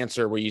your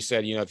answer, where you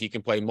said, if you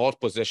can play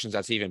multiple positions,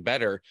 that's even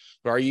better.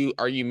 But are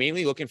you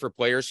mainly looking for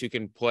players who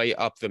can play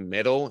up the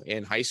middle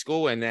in high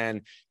school, and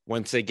then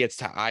once it gets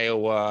to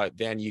Iowa,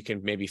 then you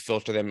can maybe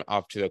filter them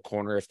up to the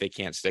corner if they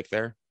can't stick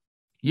there?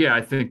 Yeah,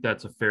 I think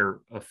that's a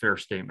fair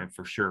statement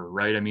for sure,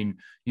 right? I mean,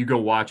 you go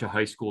watch a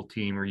high school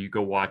team or you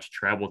go watch a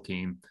travel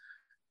team,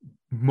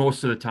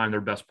 most of the time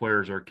their best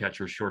players are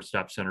catchers,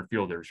 shortstop, center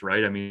fielders,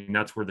 right? I mean,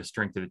 that's where the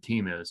strength of the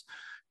team is.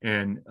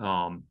 And,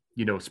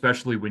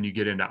 especially when you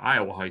get into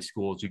Iowa high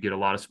schools, you get a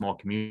lot of small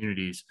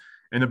communities,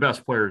 and the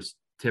best players,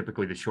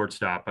 typically the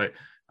shortstop. I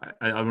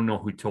don't know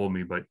who told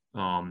me, but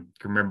I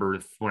remember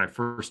when I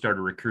first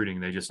started recruiting,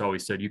 they just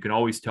always said, you can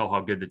always tell how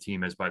good the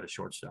team is by the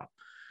shortstop.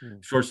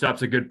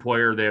 Shortstop's a good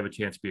player, they have a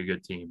chance to be a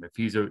good team.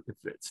 If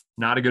it's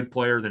not a good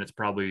player, then it's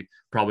probably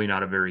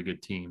not a very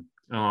good team.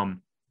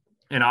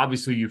 And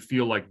obviously you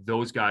feel like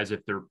those guys,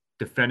 if they're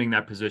defending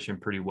that position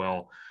pretty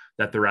well,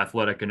 that they're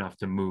athletic enough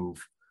to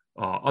move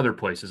other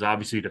places,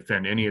 obviously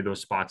defend any of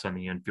those spots on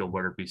the infield,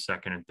 whether it be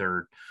second and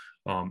third,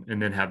 and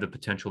then have the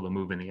potential to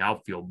move in the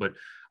outfield. But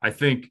I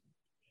think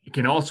it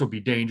can also be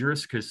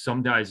dangerous because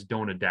some guys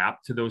don't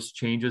adapt to those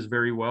changes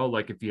very well.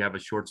 Like if you have a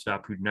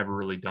shortstop who'd never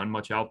really done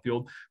much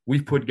outfield,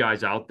 we've put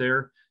guys out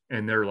there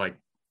and they're like,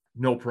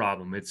 no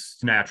problem,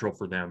 it's natural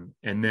for them.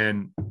 And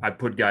then I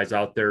put guys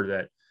out there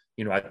that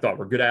I thought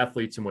were good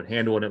athletes and would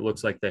handle it. It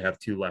looks like they have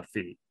 2 left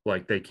feet.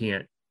 Like they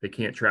can't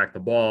track the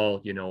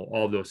ball,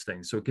 all those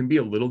things. So it can be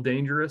a little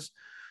dangerous.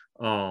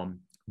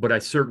 But I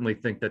certainly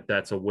think that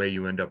that's a way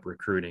you end up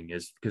recruiting,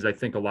 is because I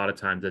think a lot of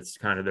times that's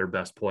kind of their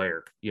best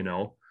player,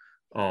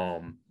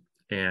 and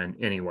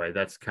anyway,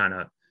 that's kind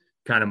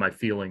of my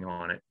feeling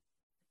on it.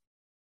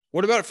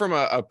 What about from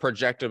a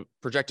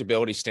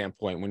projectability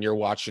standpoint when you're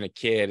watching a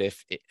kid?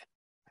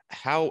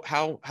 How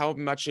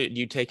much do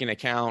you take into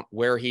account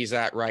where he's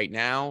at right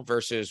now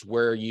versus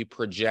where you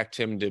project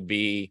him to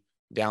be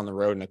down the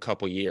road in a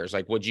couple of years?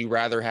 Like, would you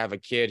rather have a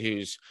kid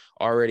who's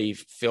already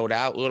filled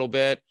out a little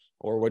bit,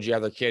 or would you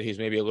have a kid who's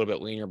maybe a little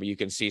bit leaner, but you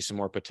can see some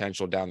more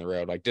potential down the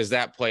road? Like, does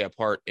that play a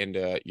part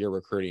into your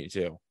recruiting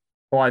too?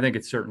 Well, I think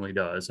it certainly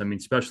does. I mean,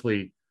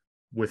 especially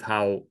with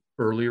how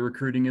early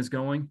recruiting is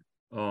going.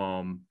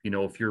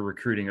 If you're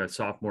recruiting a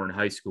sophomore in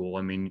high school,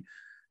 I mean,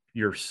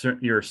 you're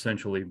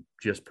essentially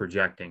just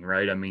projecting,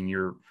 right? I mean,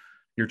 you're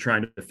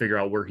trying to figure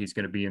out where he's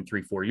going to be in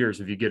 3-4 years.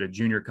 If you get a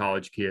junior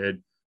college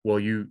kid, well,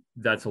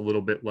 that's a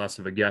little bit less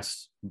of a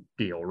guess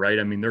deal, right?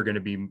 I mean, they're going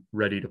to be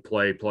ready to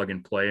play, plug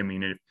and play. I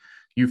mean, if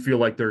you feel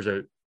like there's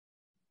a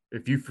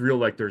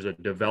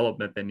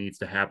development that needs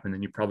to happen,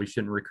 then you probably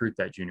shouldn't recruit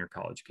that junior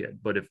college kid.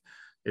 But if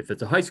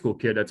it's a high school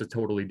kid, that's a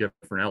totally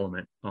different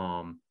element.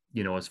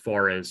 As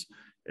far as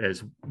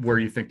where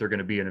you think they're going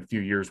to be in a few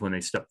years when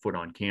they step foot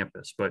on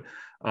campus. But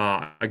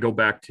I go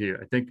back to,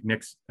 I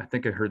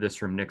think I heard this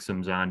from Nick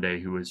Simzande,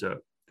 who was a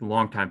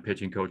longtime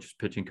pitching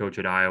coach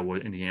at Iowa,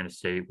 Indiana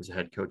State, was a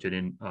head coach at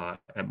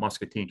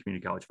Muscatine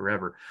Community College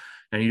forever.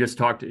 And he just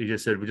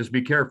said, well, just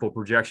be careful.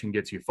 Projection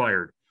gets you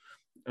fired.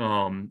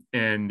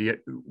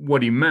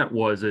 What he meant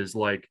is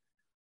like,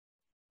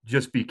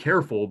 just be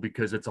careful,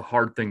 because it's a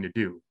hard thing to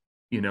do.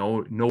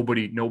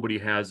 Nobody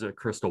has a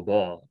crystal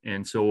ball.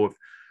 And so if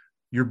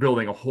you're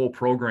building a whole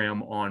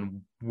program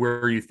on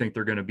where you think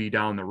they're going to be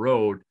down the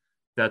road,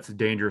 that's a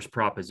dangerous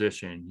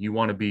proposition. You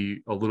want to be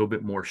a little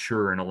bit more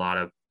sure in a lot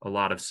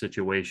of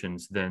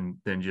situations than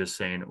just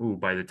saying, "Ooh,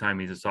 by the time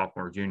he's a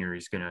sophomore or junior,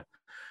 he's going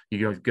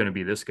to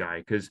be this guy."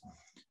 Because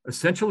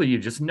essentially, you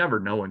just never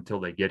know until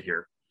they get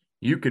here.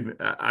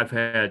 I've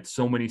had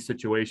so many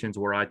situations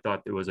where I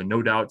thought it was a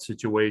no doubt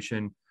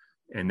situation,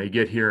 and they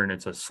get here and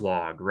it's a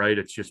slog, right?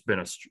 It's just been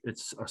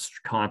it's a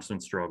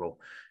constant struggle.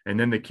 And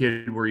then the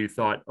kid where you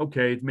thought,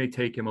 okay, it may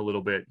take him a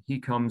little bit, he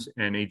comes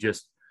and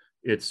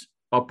it's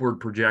upward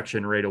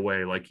projection right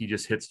away. Like he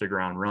just hits the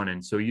ground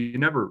running. So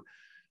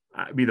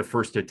I'd be the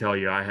first to tell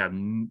you,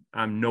 I'm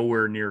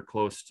nowhere near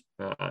close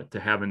to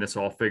having this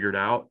all figured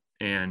out.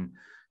 And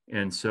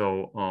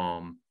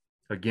so,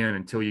 again,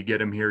 until you get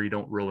him here, you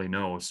don't really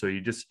know. So you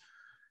just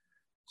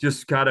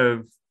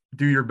gotta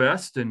do your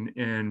best.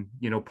 And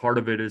part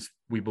of it is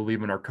we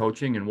believe in our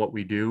coaching and what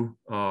we do,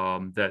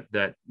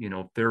 that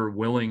if they're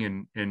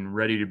willing and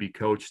ready to be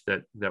coached,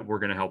 that we're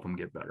going to help them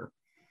get better.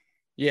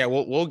 Yeah,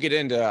 we'll get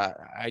into,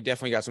 I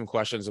definitely got some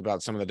questions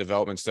about some of the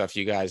development stuff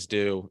you guys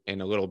do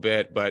in a little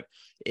bit, but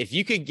if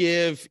you could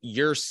give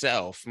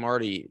yourself,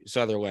 Marty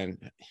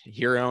Sutherland,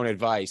 your own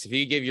advice, if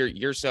you could give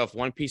yourself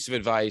one piece of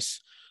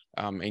advice,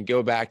 and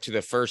go back to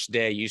the first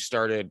day you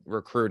started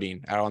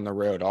recruiting out on the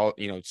road,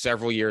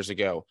 several years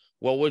ago,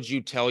 what would you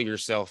tell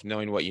yourself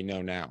knowing what you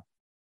know now?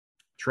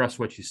 Trust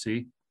what you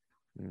see.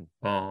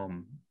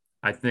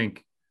 I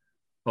think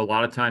a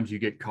lot of times you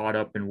get caught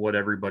up in what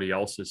everybody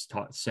else is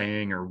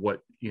saying, or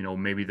what,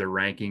 maybe their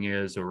ranking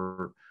is,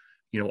 or,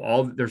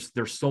 there's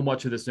so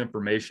much of this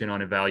information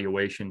on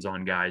evaluations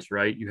on guys,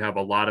 right? You have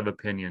a lot of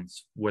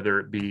opinions,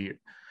 whether it be,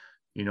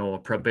 a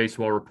Prep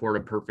Baseball Report,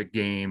 a Perfect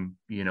Game,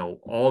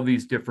 all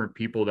these different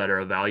people that are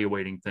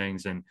evaluating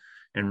things and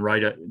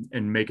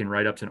making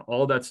write-ups, and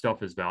all that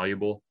stuff is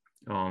valuable.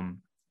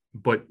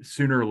 But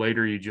sooner or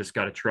later, you just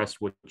got to trust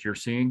what you're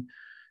seeing.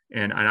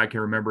 And I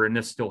can remember, and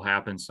this still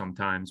happens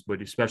sometimes,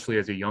 but especially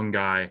as a young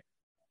guy,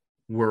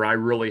 where I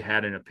really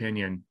had an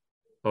opinion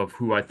of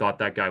who I thought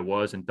that guy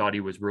was and thought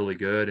he was really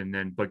good,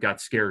 but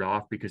got scared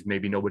off because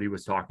maybe nobody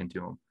was talking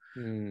to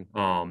him.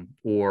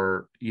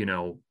 Or,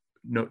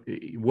 no,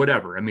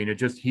 whatever. I mean,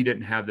 he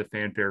didn't have the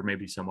fanfare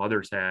maybe some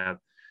others have.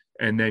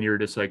 And then you're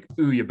just like,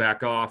 ooh, you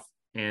back off.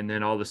 And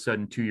then all of a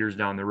sudden, 2 years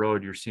down the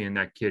road, you're seeing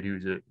that kid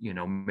who's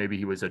maybe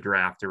he was a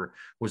draft or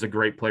was a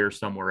great player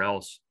somewhere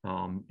else.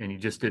 And he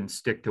just didn't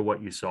stick to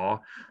what you saw.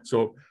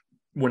 So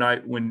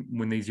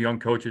when these young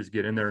coaches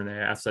get in there and they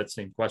ask that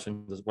same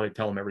question, this is what I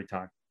tell them every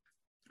time: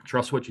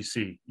 trust what you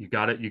see. You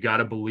got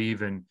to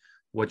believe in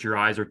what your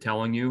eyes are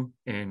telling you,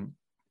 and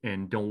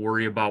don't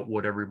worry about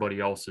what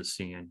everybody else is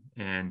seeing.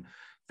 And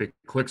if it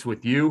clicks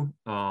with you,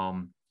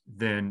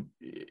 then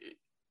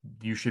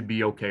you should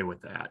be okay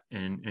with that,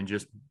 and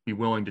just be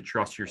willing to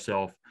trust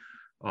yourself.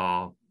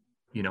 And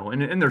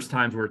there's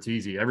times where it's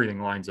easy.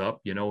 Everything lines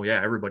up,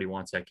 everybody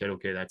wants that kid.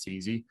 Okay, that's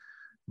easy.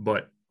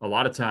 But a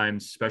lot of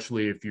times,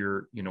 especially if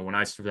you're, when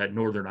I started at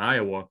Northern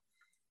Iowa,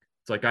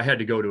 it's like I had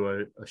to go to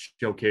a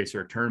showcase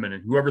or a tournament,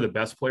 and whoever the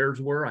best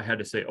players were, I had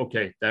to say,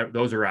 okay,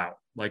 those are out.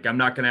 Like, I'm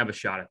not going to have a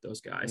shot at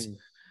those guys.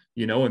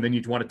 and then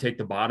you want to take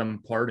the bottom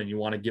part and you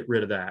want to get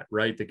rid of that,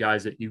 right? The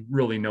guys that you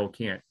really know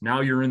can't.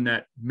 Now you're in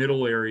that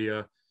middle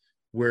area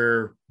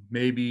where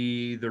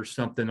maybe there's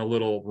something a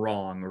little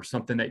wrong or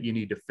something that you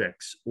need to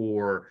fix,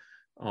 or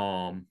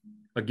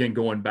again,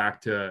 going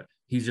back to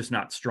he's just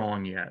not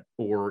strong yet,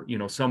 or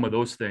some of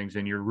those things,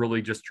 and you're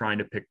really just trying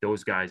to pick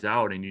those guys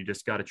out, and you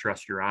just got to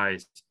trust your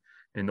eyes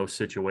in those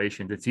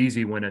situations. It's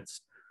easy when it's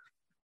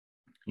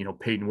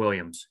Peyton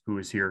Williams, who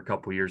was here a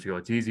couple of years ago.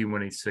 It's easy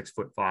when he's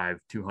 6'5",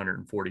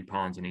 240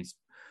 pounds, and he's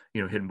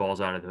hitting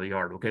balls out of the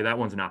yard. Okay, that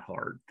one's not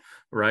hard,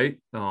 right?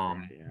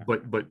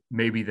 But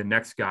maybe the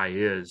next guy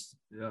is,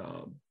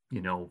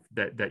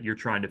 that you're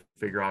trying to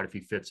figure out if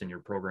he fits in your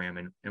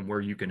program and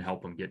where you can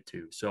help him get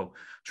to. So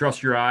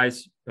trust your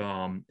eyes.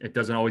 It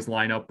doesn't always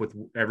line up with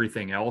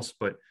everything else,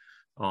 but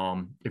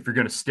if you're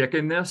going to stick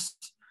in this,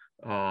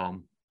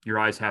 your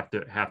eyes have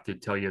to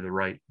tell you the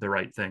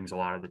right things a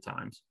lot of the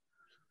times.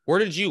 Where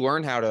did you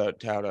learn how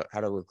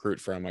to recruit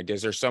from? Like,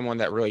 is there someone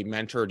that really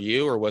mentored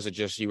you, or was it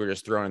just you were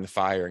just thrown in the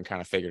fire and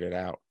kind of figured it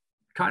out?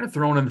 Kind of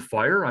thrown in the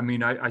fire. I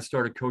mean, I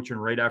started coaching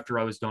right after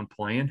I was done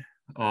playing.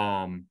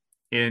 And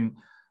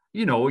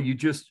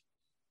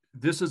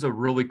this is a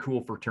really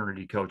cool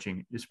fraternity,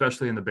 coaching,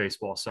 especially in the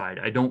baseball side.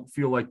 I don't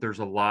feel like there's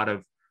a lot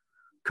of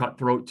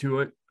cutthroat to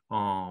it.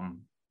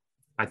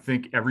 I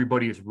think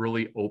everybody is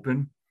really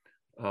open.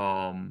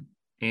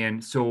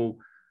 And so,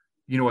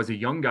 as a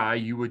young guy,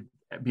 you would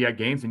be at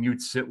games and you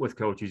would sit with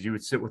coaches, you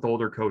would sit with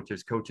older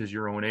coaches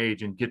your own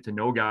age, and get to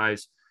know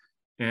guys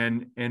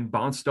and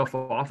bounce stuff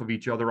off of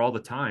each other all the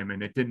time.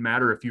 And it didn't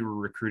matter if you were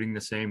recruiting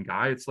the same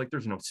guy. It's like,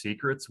 there's no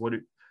secrets.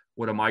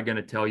 What am I going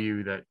to tell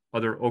you that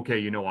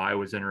I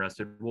was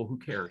interested? Well, who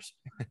cares?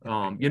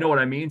 You know what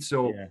I mean?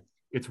 So yeah.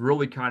 It's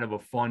really kind of a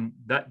fun,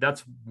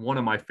 that's one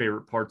of my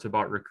favorite parts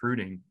about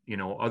recruiting.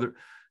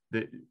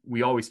 That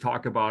we always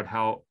talk about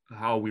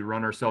how we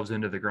run ourselves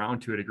into the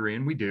ground to a degree,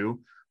 and we do,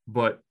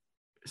 but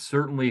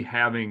certainly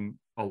having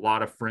a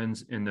lot of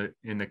friends in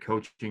the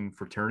coaching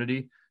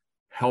fraternity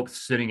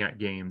helps sitting at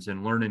games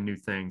and learning new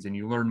things. And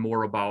you learn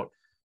more about,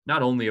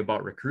 not only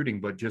about recruiting,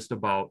 but just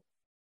about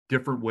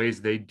different ways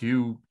they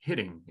do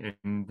hitting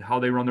and how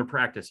they run their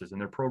practices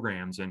and their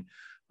programs. And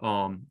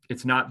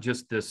it's not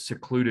just this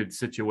secluded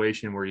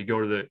situation where you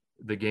go to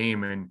the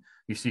game and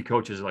you see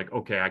coaches like,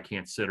 okay, I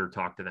can't sit or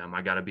talk to them.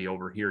 I got to be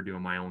over here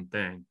doing my own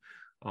thing.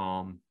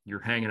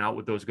 You're hanging out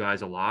with those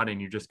guys a lot, and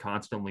you're just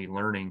constantly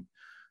learning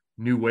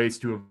new ways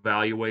to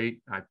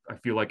evaluate. I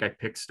feel like I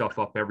pick stuff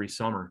up every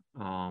summer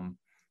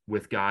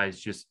with guys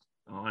just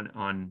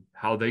on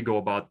how they go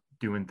about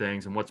doing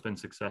things and what's been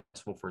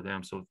successful for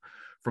them. So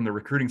from the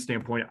recruiting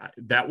standpoint,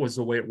 that was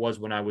the way it was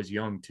when I was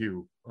young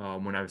too.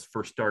 When I was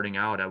first starting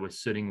out, I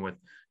was sitting with,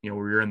 we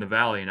were in the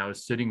Valley, and I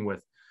was sitting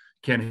with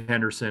Ken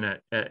Henderson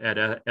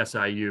at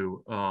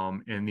SIU,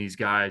 and these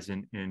guys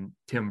and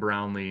Tim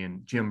Brownlee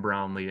and Jim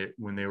Brownlee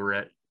when they were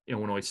at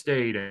Illinois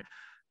State, and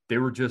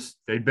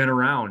they'd been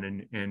around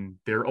and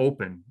they're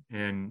open.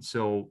 And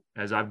so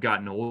as I've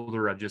gotten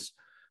older, I've just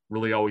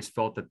really always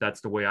felt that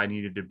that's the way I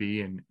needed to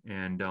be. And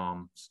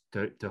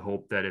to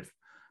hope that if,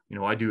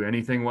 I do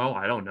anything well,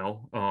 I don't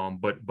know.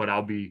 But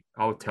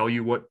I'll tell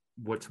you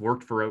what's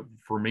worked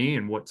for me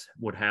and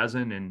what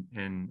hasn't.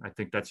 And I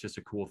think that's just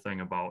a cool thing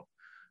about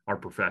our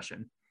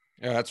profession.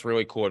 Yeah, that's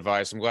really cool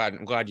advice. I'm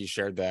glad you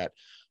shared that.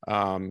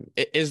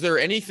 Is there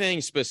anything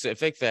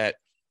specific that,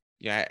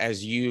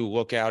 as you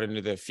look out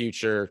into the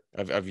future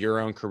of your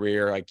own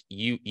career, like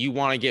you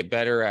want to get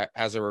better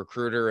as a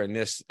recruiter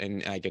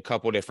in like a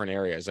couple different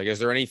areas? Like, is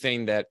there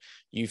anything that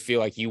you feel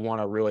like you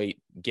want to really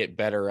get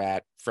better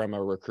at from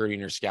a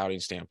recruiting or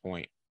scouting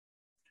standpoint?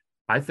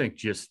 I think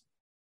just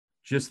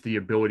the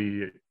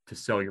ability to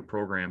sell your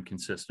program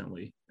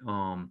consistently.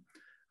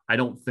 I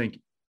don't think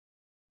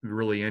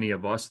really any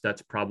of us,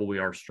 that's probably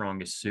our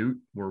strongest suit.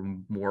 We're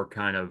more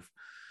kind of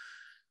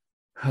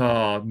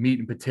meat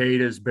and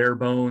potatoes, bare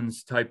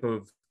bones type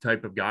of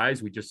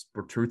guys.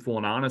 We're truthful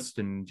and honest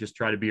and just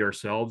try to be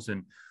ourselves.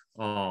 And,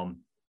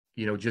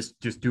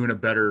 just doing a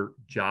better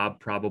job,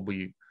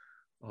 probably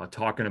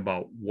talking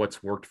about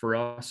what's worked for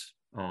us.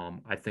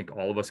 I think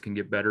all of us can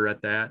get better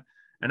at that.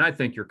 And I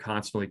think you're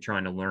constantly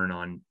trying to learn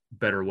on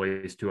better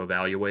ways to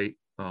evaluate,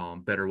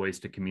 better ways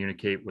to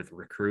communicate with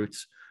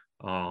recruits.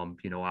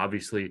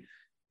 Obviously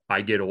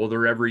I get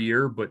older every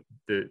year, but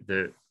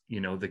the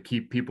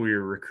key people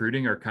you're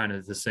recruiting are kind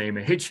of the same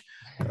age.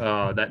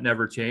 That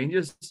never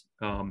changes.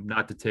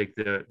 Not to take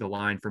the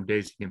line from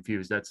Dazed and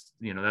Confused. That's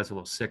a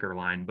little sicker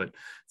line, but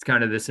it's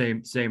kind of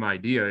the same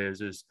idea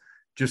is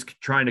just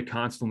trying to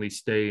constantly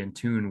stay in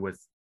tune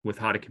with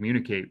how to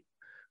communicate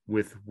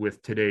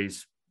with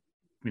today's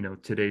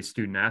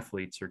student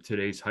athletes or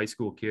today's high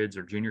school kids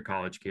or junior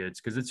college kids.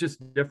 Cause it's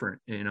just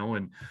different,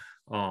 and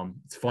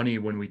it's funny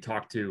when we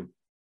talk to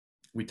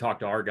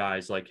our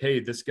guys, like, hey,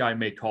 this guy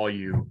may call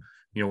you,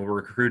 we're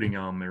recruiting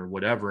them or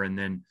whatever. And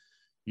then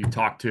you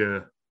talk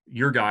to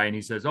your guy and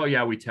he says, oh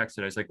yeah, we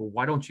texted. I was like, well,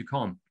 why don't you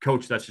call him?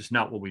 Coach, that's just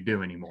not what we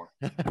do anymore.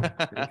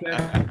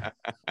 Okay.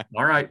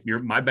 All right. You're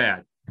my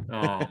bad.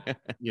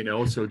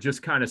 So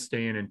just kind of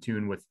staying in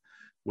tune with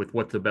with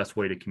what the best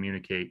way to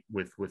communicate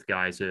with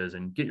guys is,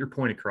 and get your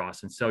point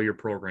across and sell your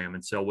program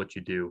and sell what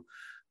you do.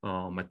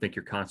 I think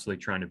you're constantly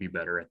trying to be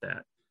better at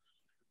that.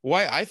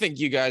 Why I think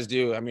you guys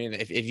do. I mean,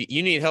 if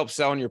you need help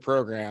selling your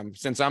program,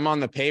 since I'm on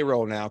the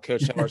payroll now,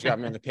 Coach Heller's got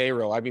me on the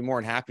payroll, I'd be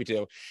more than happy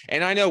to.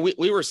 And I know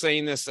we were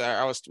saying this,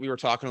 we were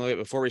talking a little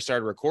bit before we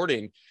started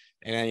recording,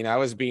 and, I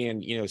was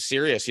being,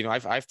 serious.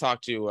 I've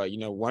talked to,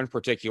 one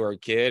particular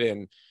kid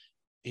and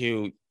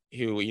who,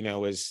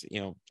 is,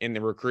 in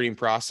the recruiting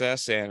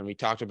process. And we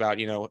talked about,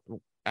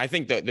 I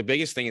think the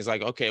biggest thing is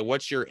like, okay,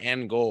 what's your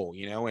end goal,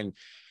 and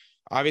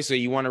obviously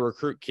you want to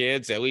recruit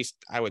kids, at least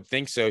I would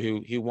think so,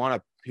 who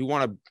want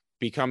to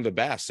become the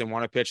best and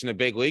want to pitch in the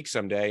big league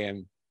someday.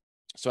 And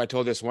so I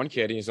told this one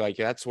kid, he's like,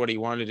 that's what he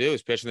wanted to do,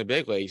 is pitch in the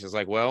big leagues. It's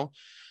like, well,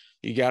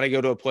 you got to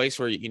go to a place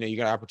where, you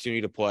got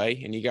opportunity to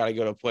play, and you got to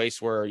go to a place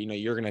where,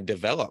 you're going to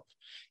develop.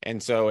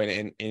 And so,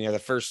 and the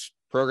first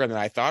program that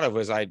I thought of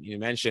was, you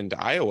mentioned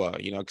Iowa,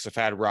 because I've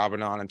had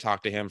Robin on and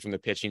talked to him from the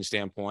pitching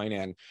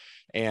standpoint.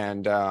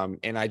 And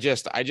I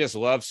just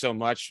love so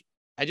much.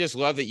 I just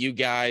love that you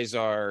guys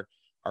are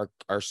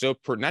so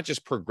not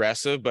just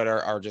progressive, but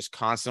are just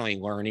constantly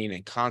learning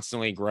and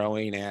constantly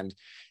growing. And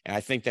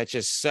I think that's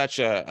just such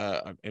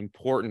a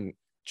important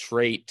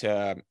trait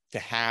to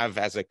have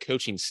as a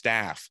coaching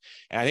staff.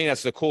 And I think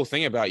that's the cool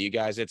thing about you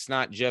guys. It's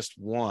not just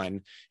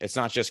one, it's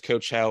not just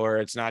Coach Heller.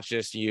 It's not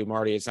just you,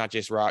 Marty. It's not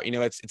just Rob,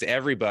 it's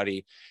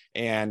everybody.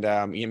 And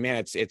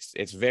man,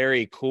 it's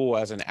very cool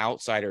as an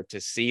outsider to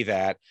see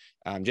that,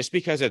 just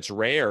because it's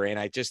rare. And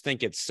I just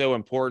think it's so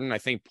important. I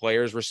think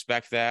players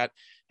respect that.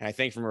 And I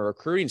think from a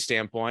recruiting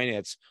standpoint,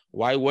 it's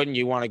why wouldn't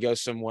you want to go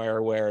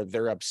somewhere where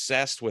they're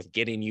obsessed with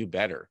getting you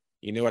better?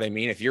 You know what I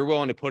mean? If you're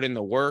willing to put in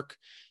the work,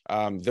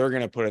 they're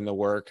going to put in the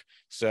work.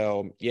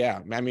 So yeah,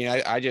 I mean,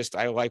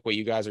 I like what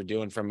you guys are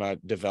doing from a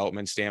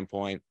development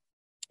standpoint.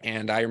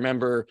 And I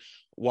remember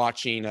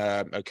watching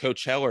a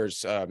Coach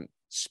Heller's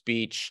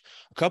speech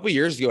a couple of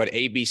years ago at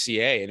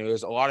ABCA, and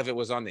a lot of it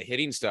was on the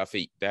hitting stuff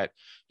that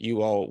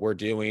you all were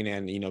doing,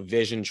 and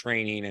vision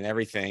training and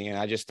everything. And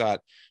I just thought,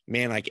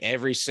 man, like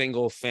every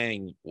single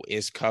thing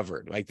is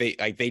covered. Like they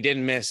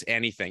didn't miss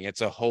anything.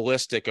 It's a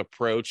holistic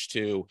approach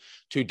to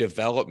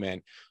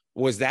development.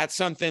 Was that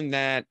something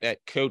that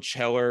Coach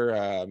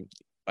Heller,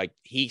 like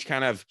he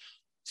kind of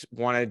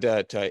wanted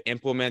to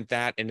implement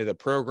that into the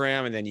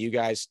program, and then you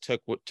guys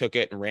took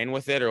it and ran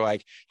with it? Or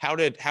like, how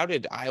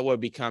did Iowa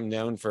become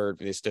known for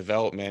this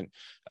development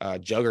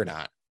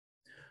juggernaut?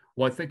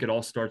 Well, I think it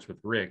all starts with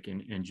Rick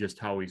and just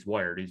how he's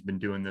wired. He's been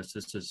doing this.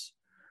 This is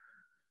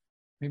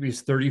maybe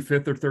his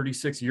 35th or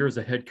 36th year as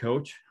a head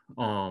coach.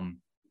 And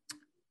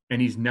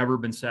he's never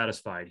been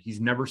satisfied. He's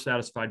never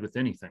satisfied with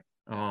anything.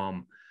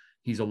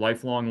 He's a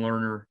lifelong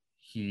learner.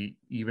 He,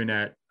 even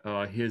at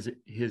his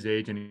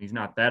age, and he's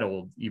not that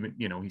old, even,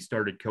 he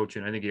started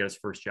coaching. I think he got his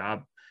first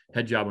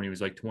head job when he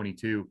was like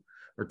 22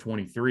 or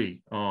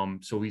 23.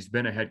 So he's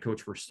been a head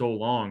coach for so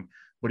long,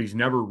 but he's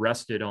never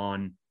rested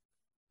on,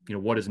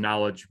 what his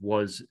knowledge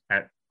was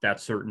at that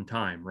certain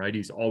time, right?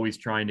 He's always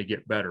trying to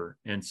get better.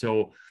 And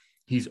so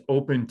he's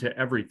open to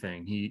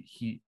everything.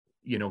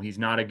 He's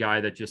not a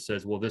guy that just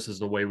says, well, this is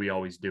the way we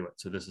always do it,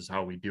 so this is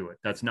how we do it.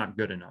 That's not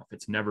good enough.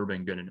 It's never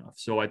been good enough.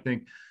 So I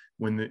think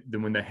when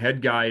the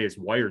head guy is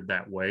wired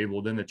that way,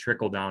 well, then the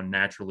trickle down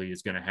naturally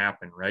is going to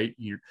happen, right?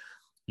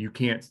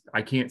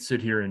 I can't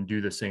sit here and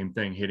do the same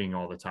thing hitting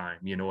all the time.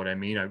 You know what I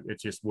mean? It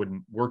just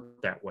wouldn't work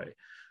that way.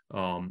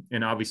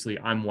 And obviously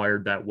I'm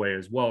wired that way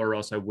as well, or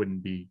else I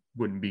wouldn't be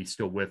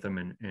still with them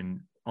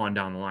and on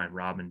down the line,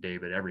 Robin,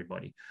 David,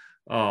 everybody.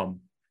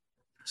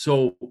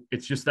 So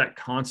it's just that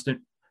constant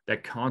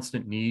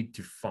need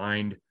to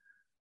find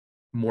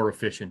more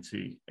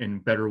efficiency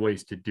and better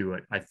ways to do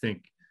it. I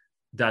think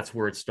that's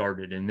where it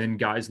started. And then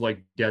guys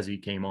like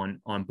Desi came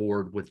on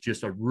board with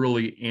just a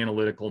really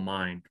analytical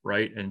mind,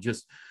 right? And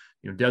just,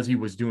 Desi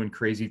was doing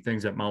crazy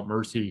things at Mount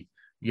Mercy,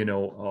 an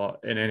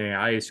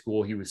NAIA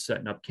school. He was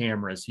setting up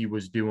cameras. He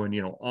was doing,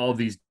 all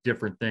these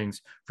different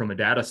things from a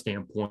data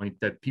standpoint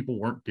that people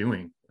weren't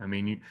doing. I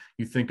mean,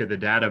 you think of the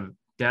data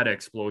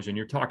explosion,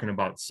 you're talking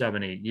about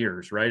 7-8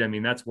 years, right? I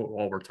mean, that's what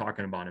all we're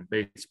talking about in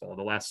baseball.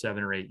 The last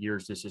 7 or 8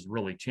 years, this has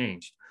really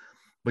changed.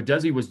 But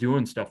Desi was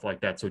doing stuff like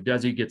that. So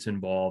Desi gets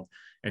involved,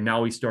 and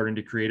now he's starting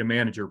to create a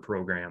manager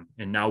program.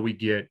 And now we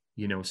get,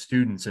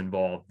 students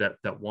involved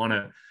that want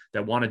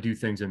to do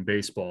things in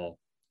baseball.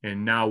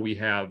 And now we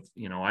have,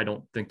 I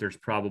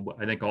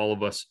think all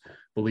of us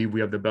believe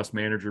we have the best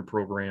manager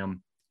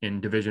program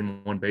in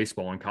Division I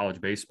baseball and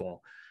college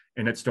baseball.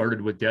 And it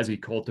started with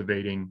Desi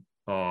cultivating,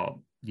 a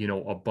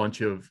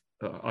bunch of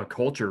a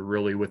culture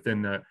really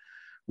within the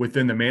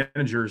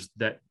managers,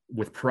 that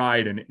with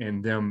pride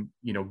and them,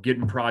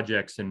 getting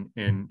projects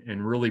and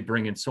really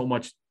bringing so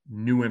much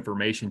new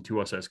information to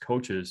us as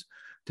coaches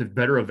to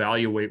better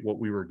evaluate what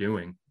we were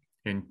doing.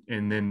 And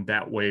then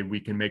that way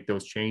we can make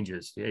those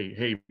changes.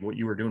 Hey, what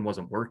you were doing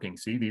wasn't working.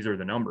 See, these are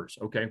the numbers.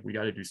 Okay, we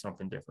got to do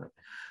something different.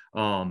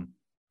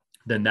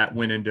 Then that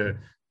went into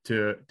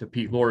to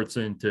Pete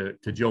Lauritsen,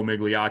 to Joe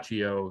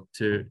Migliaccio,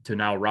 to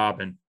now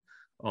Robin.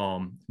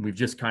 We've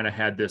just kind of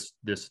had this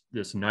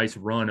nice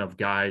run of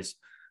guys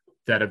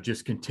that have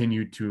just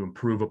continued to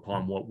improve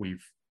upon what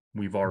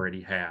we've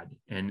already had.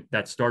 And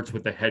that starts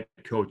with the head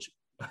coach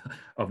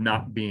of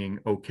not being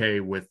okay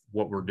with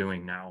what we're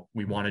doing now.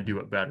 We want to do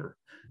it better,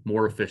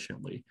 more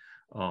efficiently.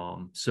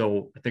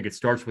 So I think it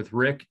starts with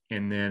Rick,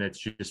 and then it's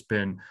just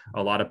been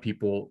a lot of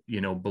people,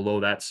 below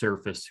that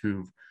surface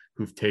who've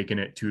taken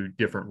it to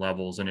different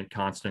levels, and it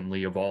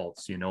constantly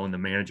evolves, and the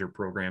manager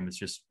program is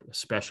just a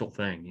special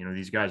thing.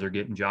 These guys are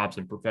getting jobs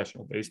in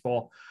professional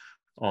baseball.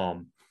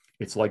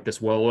 It's like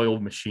this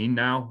well-oiled machine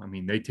now. I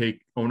mean, they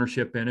take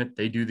ownership in it.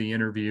 They do the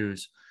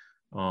interviews.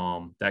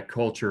 That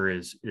culture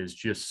is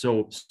just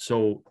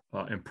so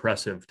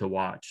impressive to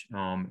watch.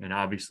 And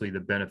obviously the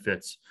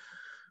benefits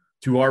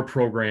to our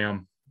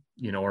program,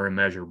 are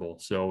immeasurable.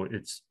 So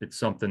it's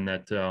something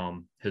that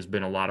has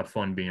been a lot of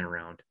fun being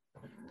around.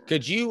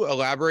 Could you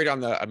elaborate on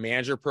the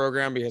manager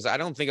program? Because I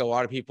don't think a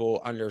lot of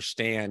people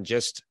understand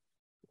just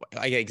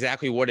like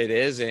exactly what it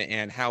is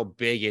and how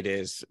big it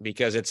is,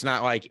 because it's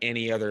not like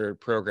any other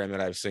program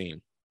that I've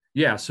seen.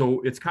 Yeah.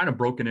 So it's kind of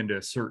broken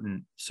into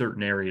certain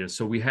areas.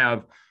 So we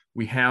have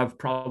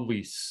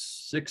probably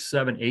 6,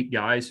 7, 8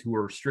 guys who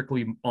are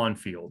strictly on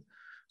field.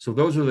 So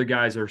those are the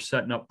guys that are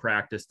setting up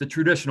practice, the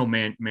traditional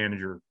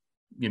manager,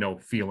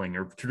 feeling,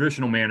 or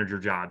traditional manager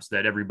jobs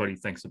that everybody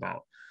thinks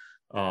about.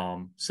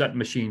 Setting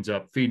machines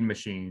up, feeding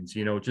machines,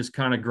 just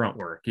kind of grunt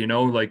work,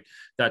 like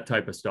that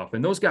type of stuff.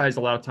 And those guys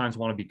a lot of times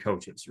want to be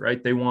coaches,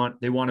 right? They want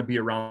to be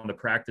around the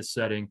practice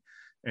setting,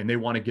 and they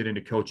want to get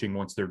into coaching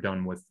once they're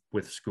done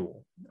with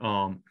school.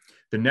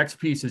 The next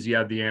piece is you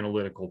have the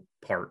analytical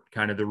part,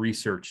 kind of the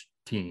research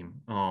team.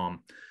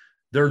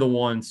 They're the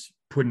ones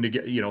putting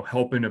together,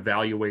 helping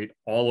evaluate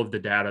all of the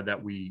data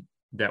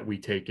that we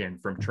take in,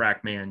 from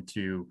TrackMan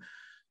to,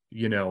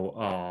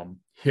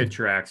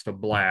 HitTrax to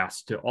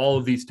Blast to all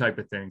of these type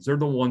of things. They're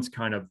the ones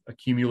kind of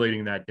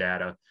accumulating that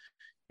data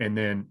and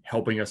then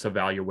helping us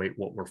evaluate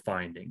what we're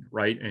finding,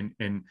 right?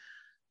 And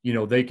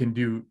they can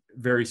do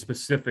very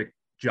specific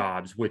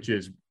jobs, which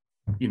is,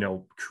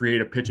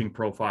 create a pitching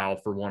profile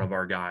for one of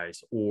our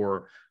guys,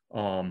 or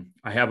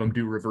I have them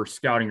do reverse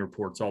scouting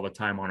reports all the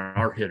time on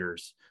our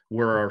hitters.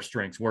 Where are our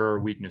strengths? Where are our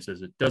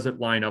weaknesses? It doesn't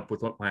line up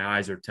with what my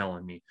eyes are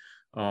telling me.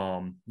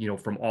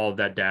 From all of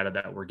that data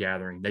that we're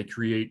gathering. They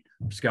create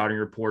scouting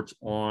reports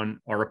on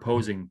our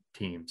opposing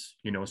teams,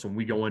 so when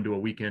we go into a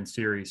weekend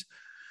series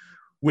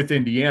with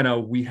Indiana,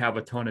 we have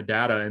a ton of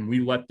data, and we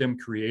let them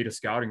create a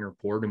scouting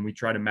report, and we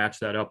try to match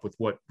that up with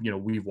what,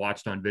 we've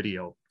watched on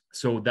video.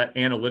 So that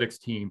analytics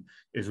team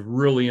is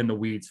really in the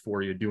weeds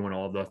for you, doing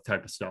all that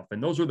type of stuff.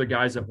 And those are the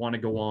guys that want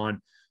to go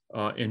on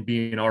and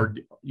be in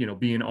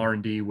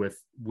R&D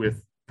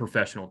with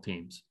professional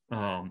teams.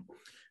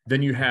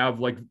 Then you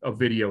have like a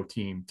video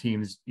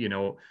teams,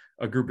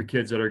 a group of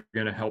kids that are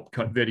going to help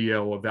cut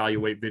video,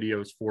 evaluate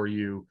videos for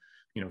you,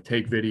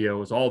 take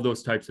videos, all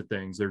those types of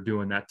things. They're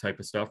doing that type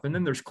of stuff. And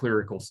then there's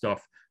clerical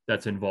stuff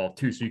that's involved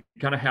too. So you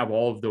kind of have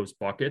all of those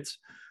buckets.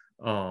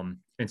 And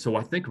so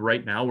I think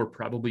right now we're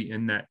probably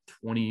in that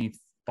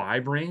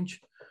 25 range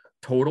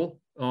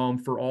total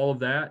for all of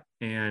that.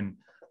 And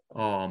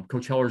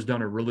Coach Heller's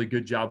done a really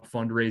good job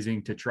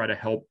fundraising to try to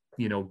help,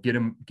 get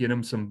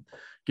them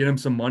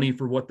some money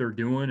for what they're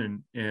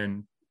doing.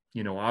 And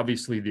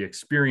obviously the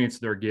experience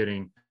they're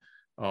getting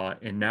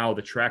and now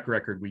the track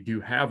record we do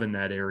have in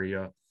that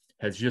area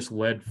has just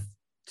led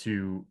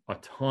to a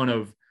ton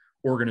of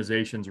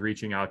organizations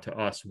reaching out to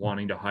us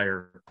wanting to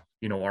hire,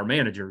 our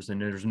managers.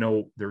 And there's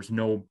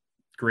no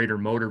greater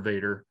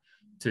motivator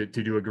to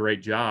do a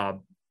great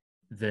job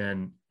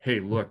than, hey,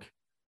 look,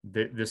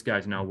 this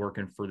guy's now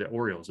working for the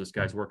Orioles. This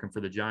guy's working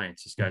for the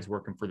Giants. This guy's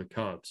working for the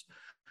Cubs.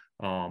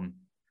 And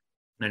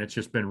it's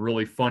just been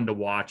really fun to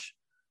watch.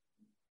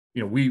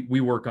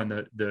 We work on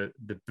the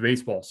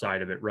baseball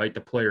side of it, right?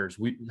 The players,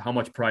 how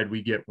much pride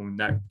we get when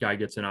that guy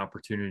gets an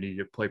opportunity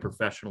to play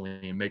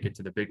professionally and make it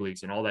to the big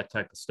leagues and all that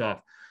type of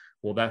stuff.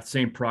 Well, that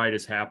same pride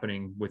is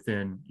happening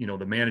within,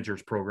 the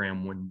managers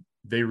program when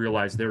they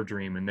realize their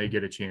dream and they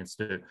get a chance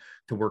to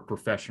work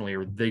professionally,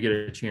 or they get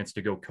a chance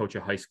to go coach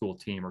a high school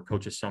team or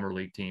coach a summer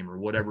league team or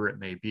whatever it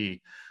may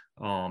be.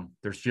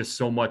 There's just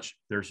so much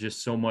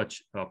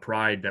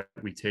pride that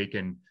we take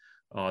in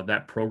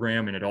that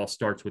program. And it all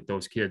starts with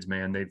those kids,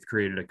 man. They've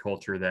created a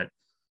culture that,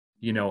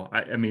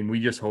 I mean, we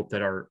just hope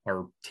that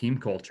our team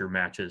culture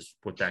matches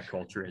what that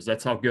culture is.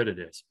 That's how good it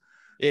is.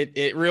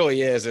 It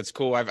really is. It's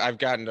cool. I've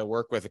gotten to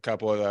work with a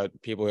couple of the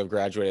people who have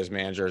graduated as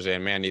managers,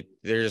 and man,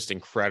 they're just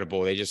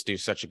incredible. They just do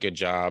such a good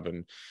job.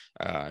 And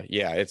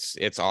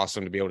it's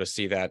awesome to be able to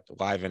see that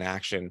live in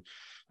action.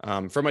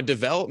 From a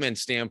development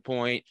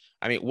standpoint,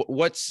 I mean,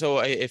 so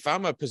if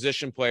I'm a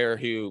position player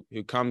who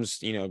comes,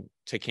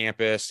 to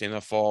campus in the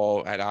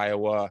fall at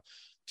Iowa,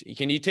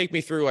 can you take me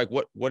through like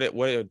what it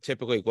would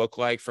typically look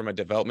like from a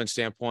development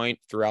standpoint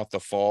throughout the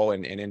fall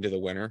and into the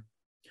winter?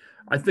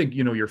 I think,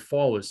 your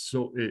fall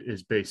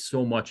is based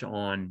so much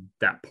on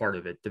that part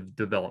of it, the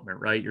development,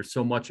 right? You're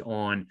so much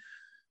on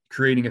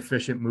creating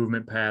efficient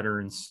movement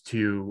patterns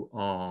to,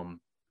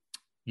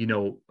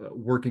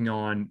 working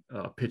on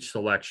pitch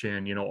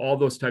selection, all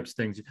those types of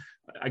things.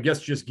 I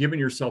guess just giving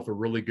yourself a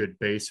really good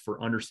base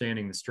for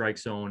understanding the strike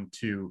zone,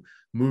 to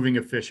moving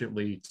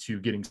efficiently, to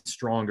getting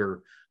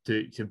stronger,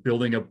 to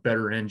building a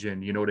better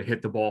engine, to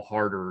hit the ball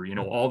harder,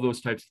 all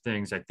those types of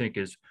things, I think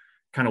is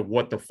kind of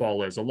what the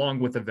fall is, along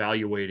with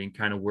evaluating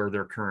kind of where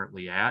they're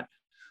currently at.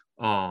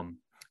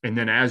 And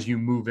then as you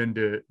move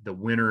into the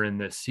winter in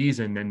this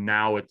season, then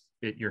now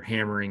you're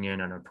hammering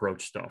in on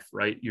approach stuff,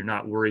 right? You're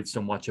not worried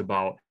so much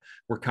about,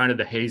 we're kind of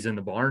the haze in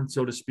the barn,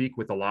 so to speak,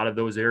 with a lot of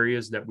those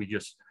areas that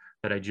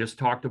I just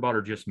talked about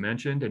or just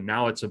mentioned. And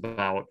now it's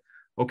about,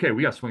 okay,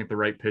 we got to swing at the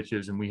right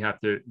pitches, and we have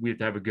to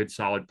have a good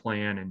solid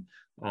plan, and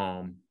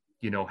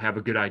have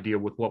a good idea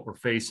with what we're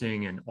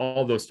facing and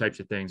all those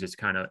types of things. It's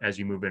kind of, as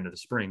you move into the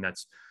spring,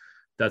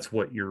 that's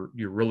what you're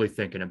really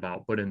thinking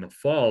about. But in the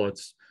fall,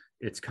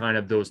 it's kind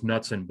of those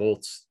nuts and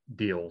bolts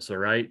deals. All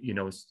right.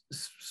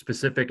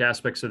 Specific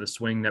aspects of the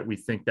swing that we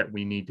think that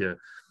we need to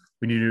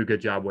do a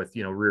good job with,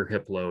 rear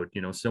hip load,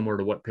 similar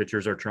to what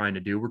pitchers are trying to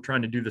do. We're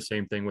trying to do the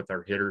same thing with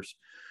our hitters.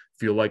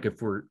 Feel like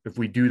if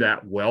we do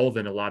that well,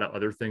 then a lot of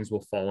other things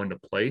will fall into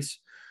place.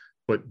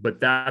 But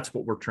that's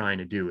what we're trying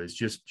to do, is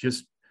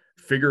just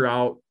figure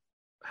out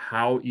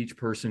how each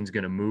person's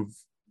going to move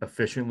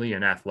efficiently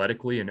and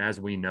athletically. And as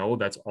we know,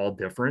 that's all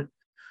different.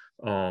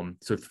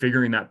 So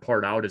figuring that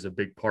part out is a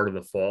big part of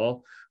the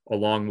fall,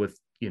 along with,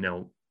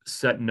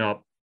 setting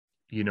up,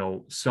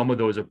 some of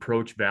those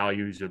approach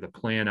values or the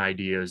plan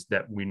ideas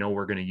that we know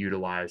we're going to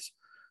utilize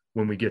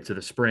when we get to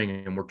the spring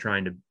and we're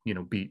trying to,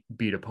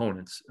 beat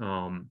opponents.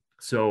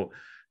 So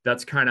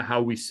that's kind of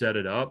how we set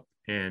it up.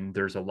 And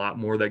there's a lot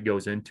more that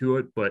goes into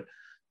it, but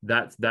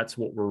that's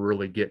what we're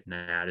really getting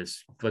at,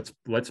 is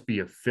let's be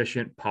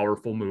efficient,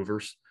 powerful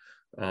movers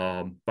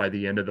by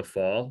the end of the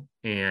fall.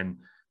 And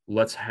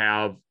let's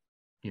have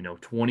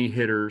 20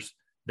 hitters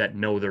that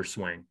know their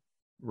swing,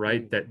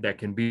 right? That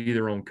can be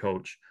their own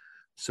coach,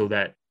 so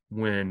that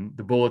when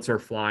the bullets are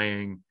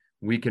flying,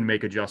 we can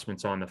make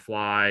adjustments on the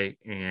fly,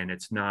 and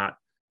it's not,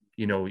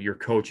 your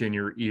coach in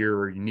your ear,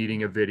 or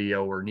needing a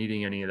video, or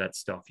needing any of that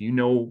stuff. You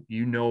know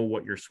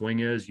what your swing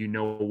is,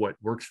 what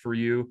works for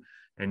you.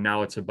 And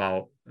now it's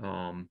about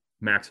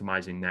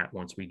maximizing that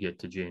once we get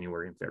to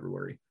January and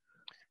February.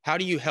 How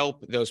do you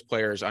help those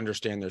players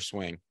understand their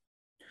swing?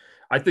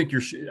 I think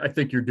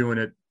you're doing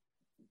it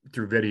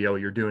through video.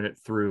 You're doing it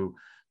through,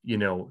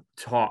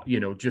 talk,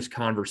 just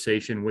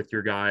conversation with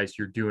your guys.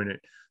 You're doing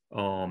it,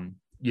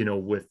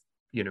 with,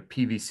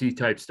 PVC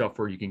type stuff,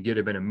 where you can get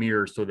them in a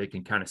mirror so they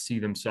can kind of see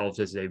themselves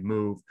as they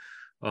move.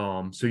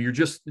 So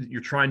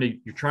you're trying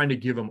to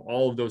give them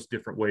all of those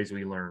different ways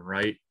we learn,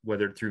 right?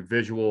 Whether through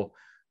visual,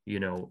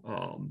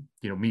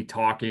 me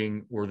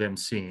talking, or them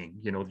seeing,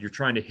 you're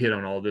trying to hit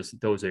on all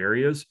those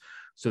areas,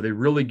 so they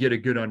really get a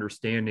good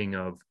understanding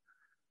of,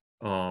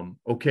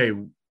 okay,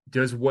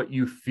 does what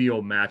you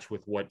feel match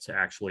with what's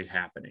actually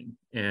happening?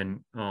 And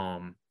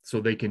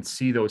so they can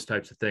see those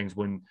types of things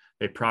when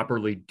they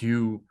properly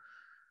do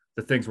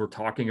the things we're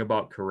talking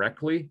about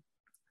correctly,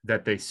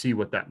 that they see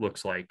what that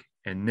looks like.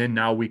 And then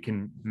now we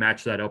can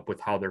match that up with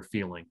how they're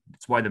feeling.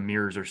 That's why the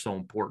mirrors are so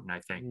important,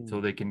 I think.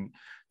 So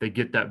they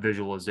get that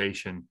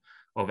visualization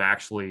of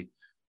actually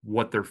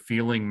what they're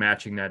feeling,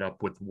 matching that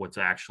up with what's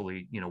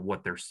actually,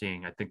 what they're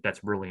seeing. I think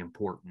that's really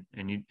important.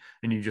 And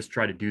you just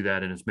try to do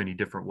that in as many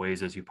different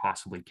ways as you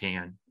possibly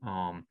can.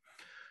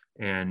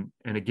 And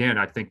again,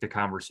 I think the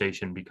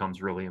conversation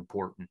becomes really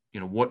important.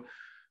 What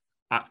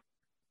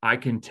I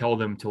can tell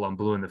them till I'm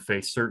blue in the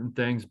face certain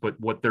things, but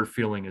what they're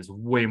feeling is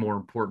way more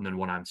important than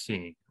what I'm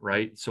seeing.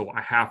 Right. So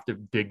I have to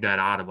dig that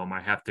out of them. I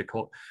have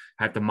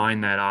to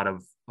mine that out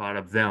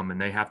of them,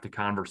 and they have to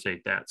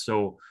conversate that.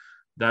 So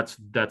that's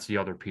the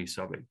other piece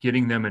of it,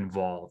 getting them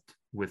involved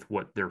with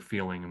what they're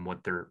feeling and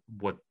what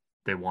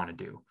they want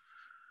to do.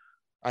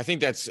 I think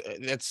that's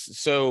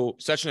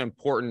such an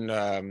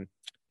important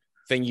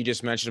thing you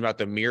just mentioned about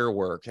the mirror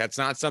work. That's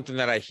not something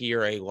that I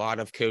hear a lot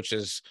of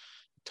coaches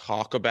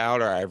talk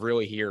about, or I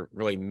really hear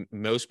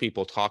most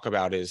people talk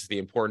about, is the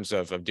importance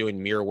of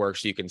doing mirror work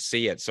so you can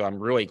see it. So I'm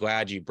really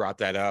glad you brought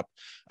that up.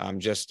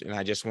 And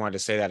I just wanted to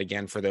say that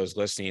again for those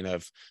listening,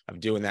 of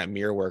doing that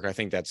mirror work. I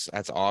think that's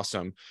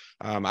awesome.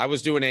 I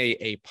was doing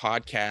a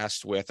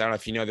podcast with, I don't know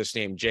if you know this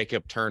name,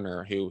 Jacob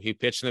Turner, who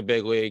pitched in the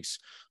big leagues,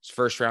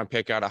 first round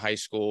pick out of high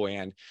school.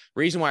 And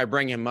reason why I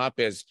bring him up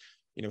is,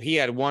 he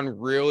had one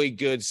really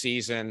good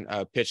season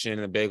pitching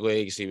in the big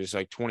leagues. He was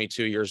like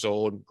 22 years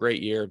old,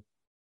 great year.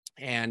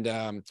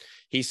 And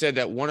he said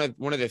that one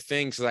of the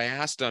things that I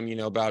asked him,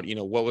 about,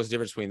 what was the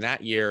difference between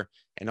that year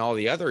and all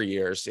the other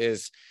years,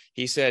 is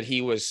he said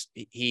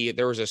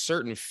there was a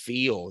certain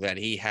feel that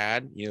he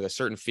had, a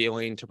certain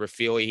feeling, type of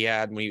feel he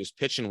had when he was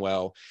pitching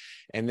well.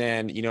 And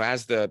then,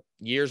 as the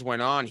years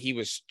went on, he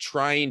was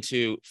trying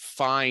to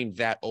find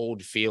that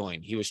old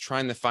feeling. He was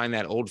trying to find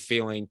that old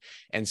feeling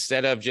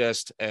instead of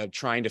just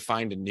trying to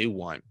find a new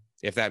one,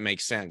 if that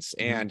makes sense.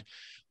 Mm-hmm. And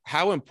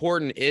how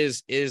important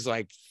is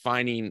like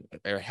finding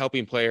or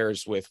helping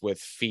players with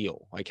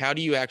feel? Like, how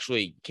do you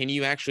can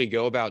you actually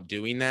go about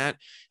doing that?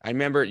 I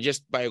remember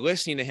just by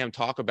listening to him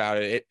talk about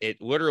it,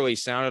 it literally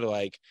sounded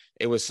like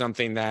it was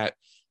something that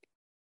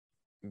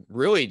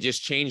really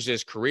just changed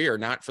his career,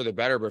 not for the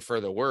better, but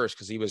for the worse,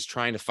 because he was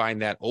trying to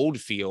find that old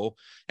feel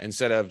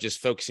instead of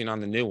just focusing on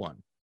the new one.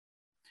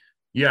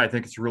 Yeah, I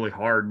think it's really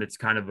hard, and it's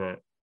kind of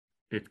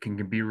it can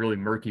be really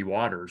murky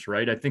waters,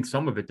 right? I think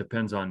some of it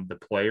depends on the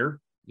player.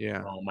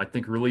 Yeah. I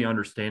think really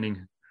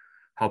understanding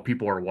how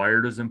people are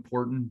wired is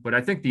important, but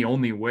I think the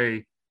only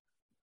way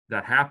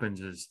that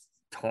happens is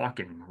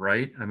talking,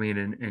 right? I mean,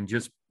 and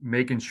just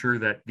making sure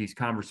that these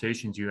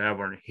conversations you have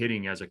aren't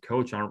hitting as a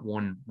coach aren't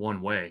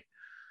one way,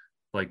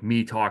 like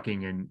me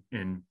talking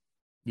and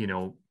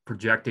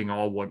projecting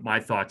all what my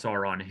thoughts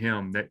are on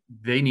him. That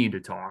they need to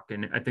talk,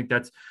 and I think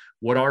that's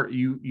what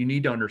you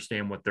need to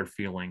understand what they're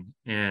feeling,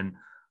 and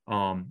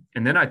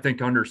then I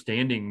think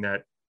understanding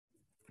that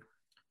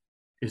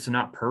it's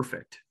not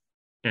perfect,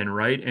 and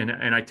right,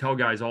 and I tell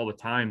guys all the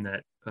time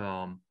that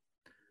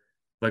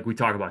like we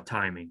talk about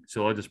timing,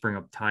 so I'll just bring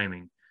up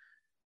timing.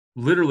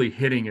 Literally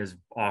hitting is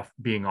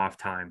being off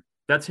time.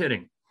 That's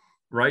hitting,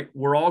 right?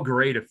 We're all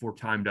great if we're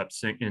timed up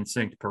and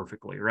synced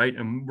perfectly, right?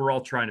 And we're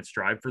all trying to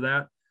strive for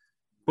that.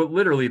 But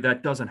literally,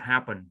 that doesn't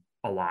happen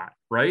a lot,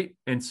 right?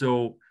 And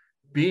so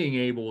being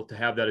able to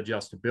have that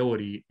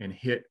adjustability and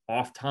hit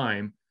off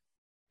time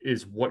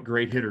is what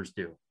great hitters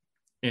do.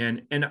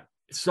 And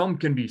some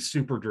can be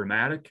super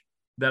dramatic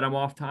that I'm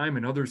off time,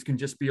 and others can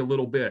just be a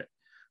little bit.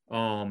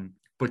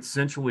 But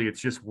essentially,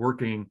 it's just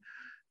working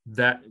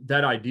that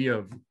idea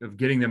of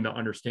getting them to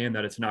understand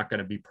that it's not going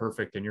to be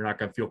perfect and you're not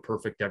going to feel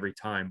perfect every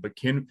time. But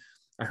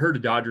I heard a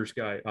Dodgers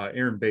guy,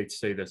 Aaron Bates,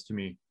 say this to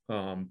me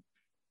a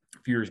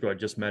few years ago. I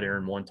just met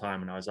Aaron one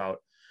time and I was out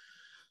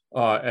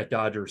at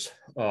Dodgers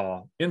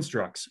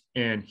Instructs,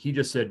 and he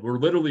just said, we're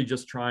literally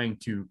just trying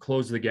to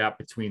close the gap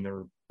between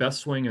their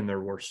best swing and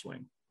their worst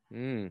swing.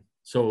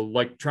 So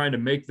like trying to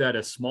make that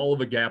as small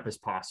of a gap as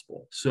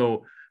possible.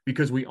 So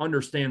because we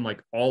understand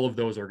like all of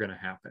those are going to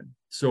happen.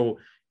 So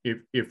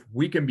if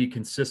we can be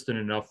consistent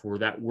enough where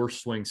that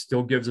worst swing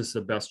still gives us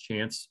the best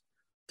chance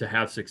to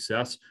have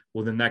success,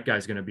 well, then that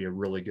guy's going to be a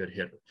really good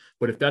hitter.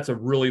 But if that's a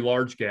really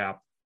large gap,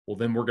 well,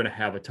 then we're going to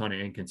have a ton of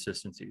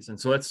inconsistencies. And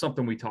so that's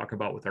something we talk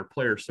about with our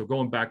players. So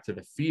going back to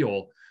the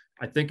feel,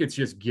 I think it's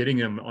just getting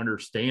them to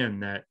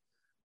understand that,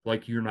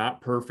 like, you're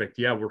not perfect.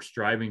 Yeah, we're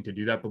striving to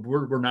do that, but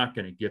we're not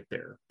going to get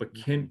there. But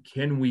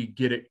can we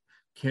get it?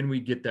 Can we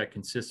get that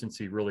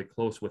consistency really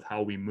close with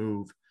how we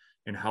move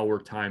and how we're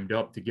timed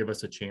up to give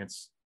us a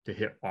chance to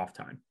hit off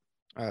time?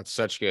 That's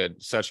such good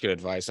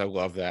advice. I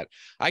love that.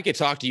 I could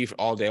talk to you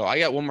all day. I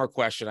got one more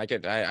question. I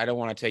don't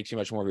want to take too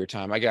much more of your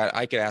time. I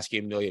could ask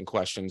you a million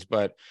questions,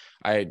 but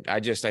I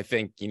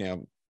think,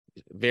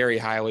 very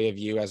highly of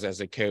you as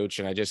a coach.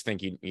 And I just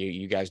think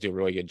you guys do a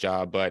really good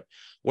job. But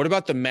what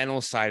about the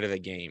mental side of the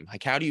game?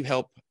 Like, how do you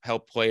help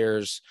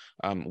players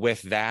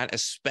with that,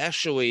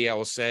 especially, I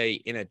will say,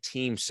 in a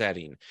team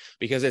setting?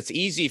 Because it's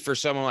easy for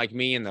someone like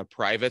me in the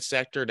private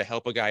sector to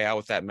help a guy out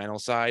with that mental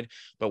side.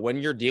 But when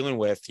you're dealing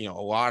with, a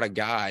lot of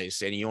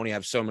guys and you only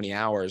have so many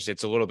hours,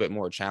 it's a little bit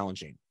more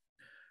challenging.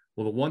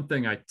 Well, the one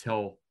thing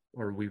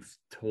we've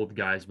told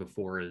guys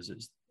before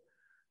is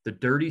the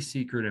dirty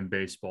secret in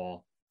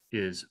baseball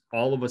is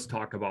all of us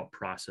talk about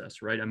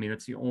process, right? I mean,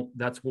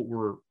 that's what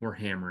we're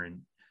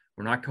hammering.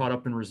 We're not caught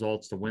up in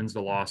results, the wins,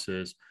 the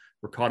losses.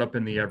 We're caught up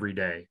in the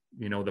everyday,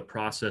 the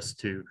process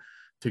to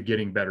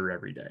getting better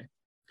every day.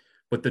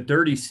 But the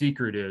dirty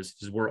secret is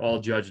we're all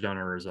judged on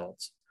our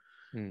results.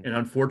 And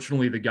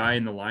unfortunately, the guy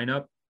in the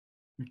lineup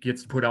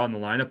gets put out in the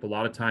lineup a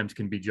lot of times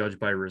can be judged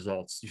by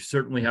results. You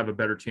certainly have a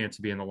better chance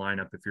to be in the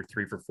lineup if you're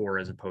 3 for 4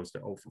 as opposed to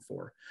 0 for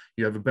 4.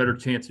 You have a better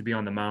chance to be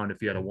on the mound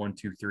if you had a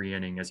 1-2-3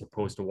 inning as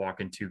opposed to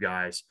walking 2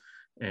 guys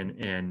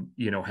and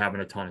having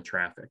a ton of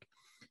traffic.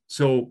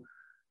 So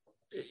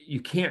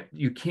you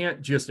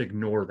can't just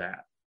ignore that.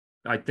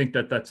 I think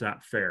that's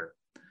not fair.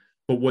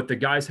 But what the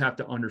guys have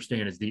to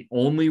understand is the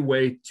only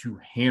way to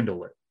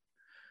handle it,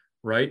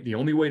 right? The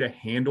only way to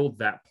handle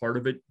that part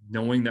of it,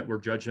 knowing that we're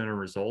judging on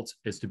results,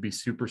 is to be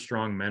super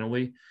strong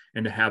mentally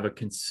and to have a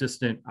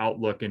consistent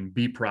outlook and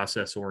be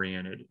process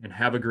oriented and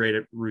have a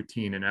great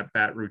routine and at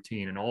bat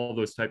routine and all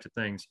those types of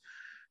things.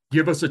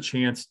 Give us a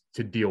chance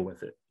to deal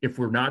with it. If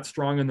we're not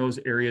strong in those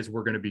areas,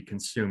 we're going to be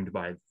consumed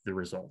by the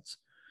results.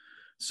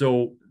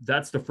 So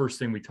that's the first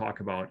thing we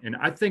talk about. And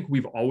I think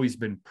we've always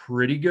been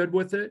pretty good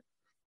with it.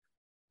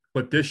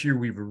 But this year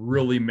we've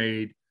really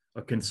made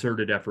a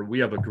concerted effort. We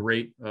have a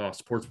great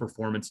sports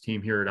performance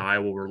team here at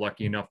Iowa. We're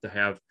lucky enough to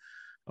have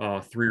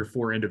 3 or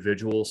 4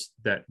 individuals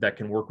that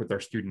can work with our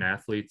student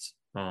athletes.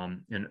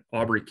 And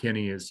Aubrey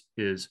Kinney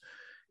is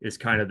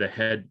kind of the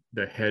head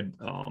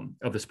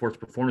of the sports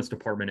performance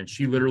department. And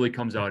she literally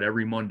comes out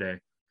every Monday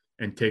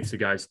and takes the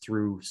guys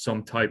through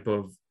some type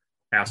of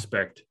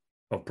aspect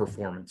of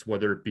performance,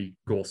 whether it be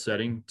goal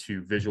setting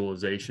to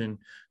visualization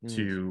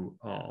to,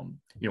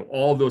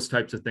 all those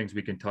types of things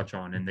we can touch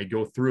on. And they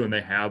go through and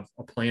they have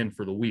a plan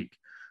for the week.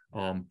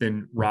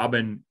 Then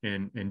Robin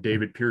and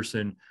David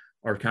Pearson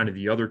are kind of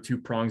the other two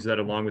prongs that,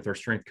 along with our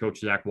strength coach,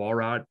 Zach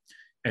Walrod,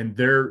 and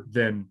they're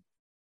then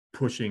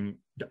pushing,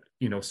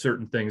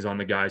 certain things on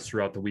the guys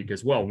throughout the week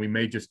as well. We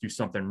may just do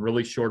something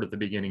really short at the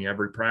beginning,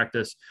 every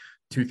practice,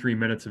 2-3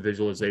 minutes of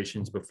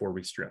visualizations before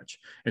we stretch.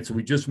 And so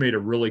we just made a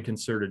really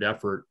concerted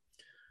effort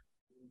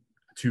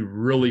to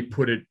really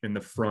put it in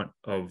the front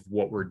of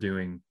what we're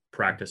doing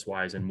practice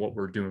wise and what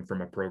we're doing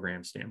from a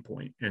program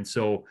standpoint. And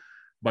so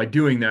by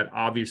doing that,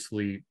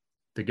 obviously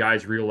the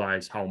guys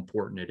realize how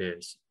important it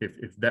is.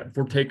 If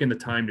we're taking the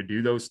time to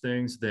do those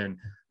things, then,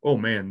 oh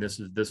man, this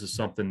is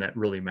something that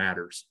really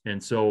matters.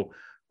 And so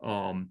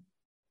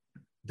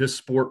this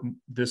sport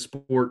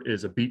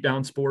is a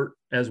beatdown sport,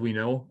 as we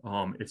know.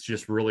 It's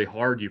just really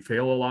hard. You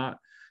fail a lot.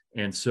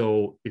 And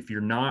so if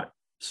you're not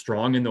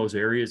strong in those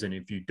areas, and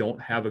if you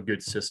don't have a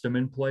good system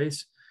in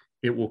place,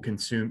 it will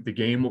consume the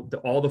game.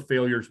 All the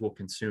failures will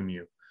consume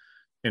you.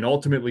 And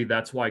ultimately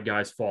that's why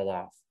guys fall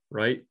off,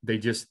 right? They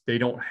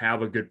don't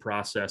have a good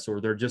process, or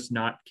they're just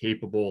not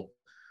capable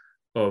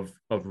of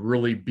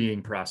really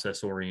being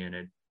process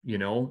oriented,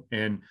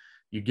 and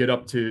you get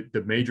up to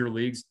the major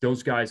leagues,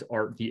 those guys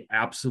are the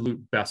absolute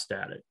best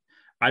at it.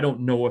 I don't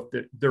know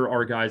if there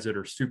are guys that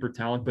are super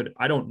talented, but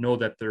I don't know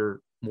that they're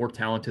more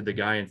talented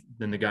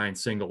than the guy in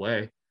single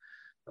A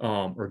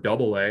or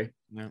double A.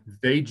 Yeah.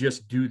 They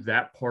just do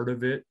that part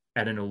of it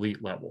at an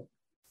elite level.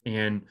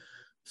 And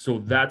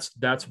so that's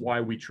why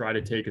we try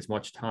to take as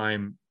much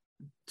time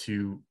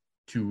to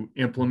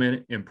implement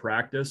it in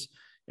practice,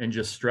 and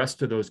just stress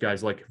to those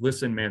guys, like,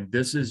 listen, man,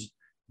 this is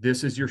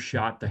your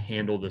shot to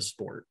handle this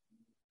sport.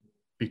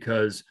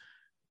 Because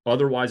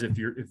otherwise, if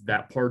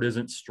that part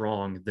isn't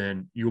strong,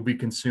 then you'll be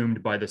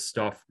consumed by the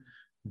stuff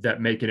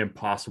that make it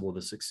impossible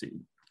to succeed.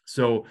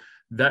 So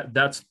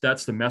that's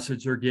the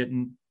message they're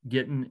getting.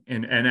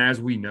 And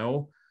as we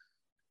know,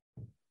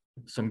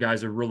 some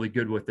guys are really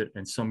good with it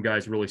and some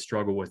guys really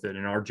struggle with it.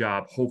 And our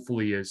job,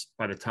 hopefully, is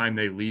by the time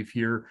they leave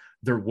here,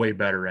 they're way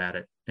better at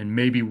it. And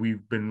maybe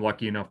we've been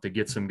lucky enough to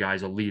get some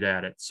guys elite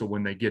at it. So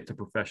when they get to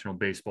professional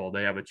baseball,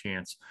 they have a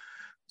chance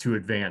to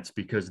advance,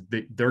 because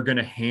they're going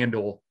to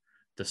handle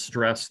the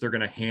stress. They're going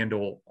to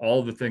handle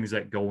all the things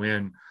that go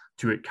in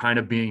to it kind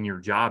of being your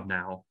job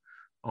now.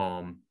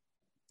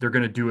 They're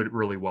going to do it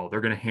really well.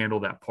 They're going to handle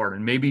that part.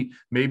 And maybe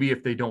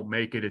if they don't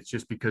make it, it's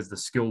just because the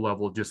skill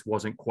level just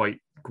wasn't quite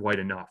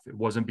enough. It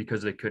wasn't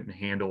because they couldn't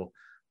handle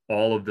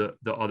all of the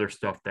other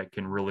stuff that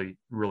can really,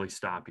 really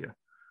stop you.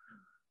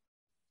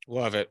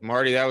 Love it,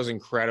 Marty. That was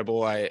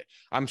incredible.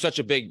 I'm such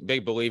a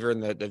big believer in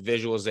the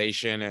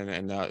visualization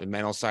and the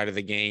mental side of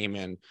the game.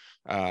 And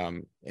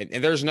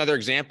there's another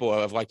example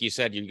of, like you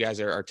said, you guys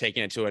are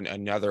taking it to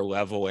another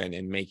level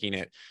and making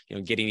it,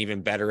 getting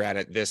even better at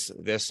it this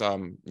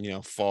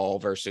fall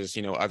versus,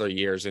 other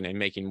years, and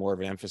making more of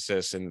an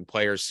emphasis, and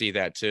players see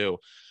that too.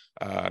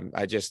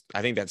 I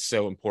think that's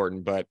so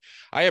important. But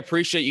I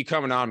appreciate you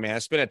coming on, man.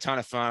 It's been a ton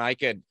of fun.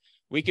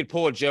 We could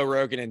pull a Joe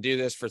Rogan and do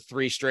this for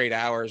 3 straight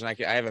hours. And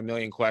I have a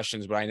million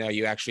questions, but I know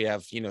you actually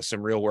have,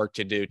 some real work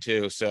to do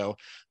too. So,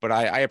 but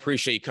I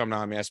appreciate you coming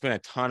on, man. It's been a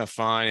ton of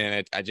fun.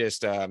 And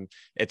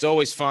it's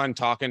always fun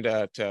talking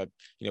to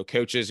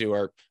coaches who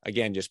are,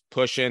 again, just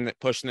pushing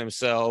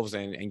themselves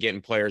and getting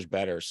players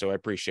better. So I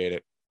appreciate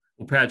it.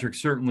 Well, Patrick,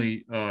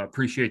 certainly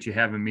appreciate you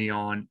having me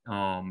on,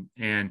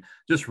 and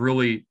just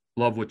really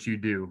love what you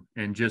do,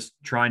 and just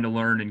trying to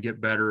learn and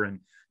get better. And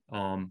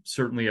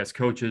certainly as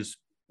coaches,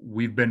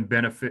 we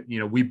benefit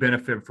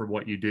from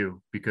what you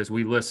do, because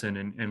we listen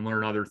and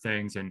learn other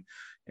things, and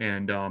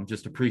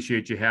just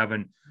appreciate you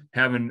having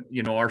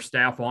our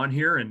staff on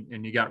here,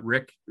 and you got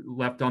Rick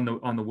left on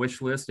the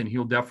wish list, and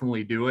he'll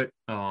definitely do it.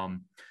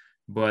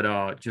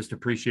 But just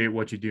appreciate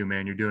what you do,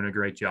 man. You're doing a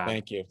great job.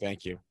 Thank you.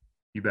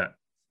 You bet.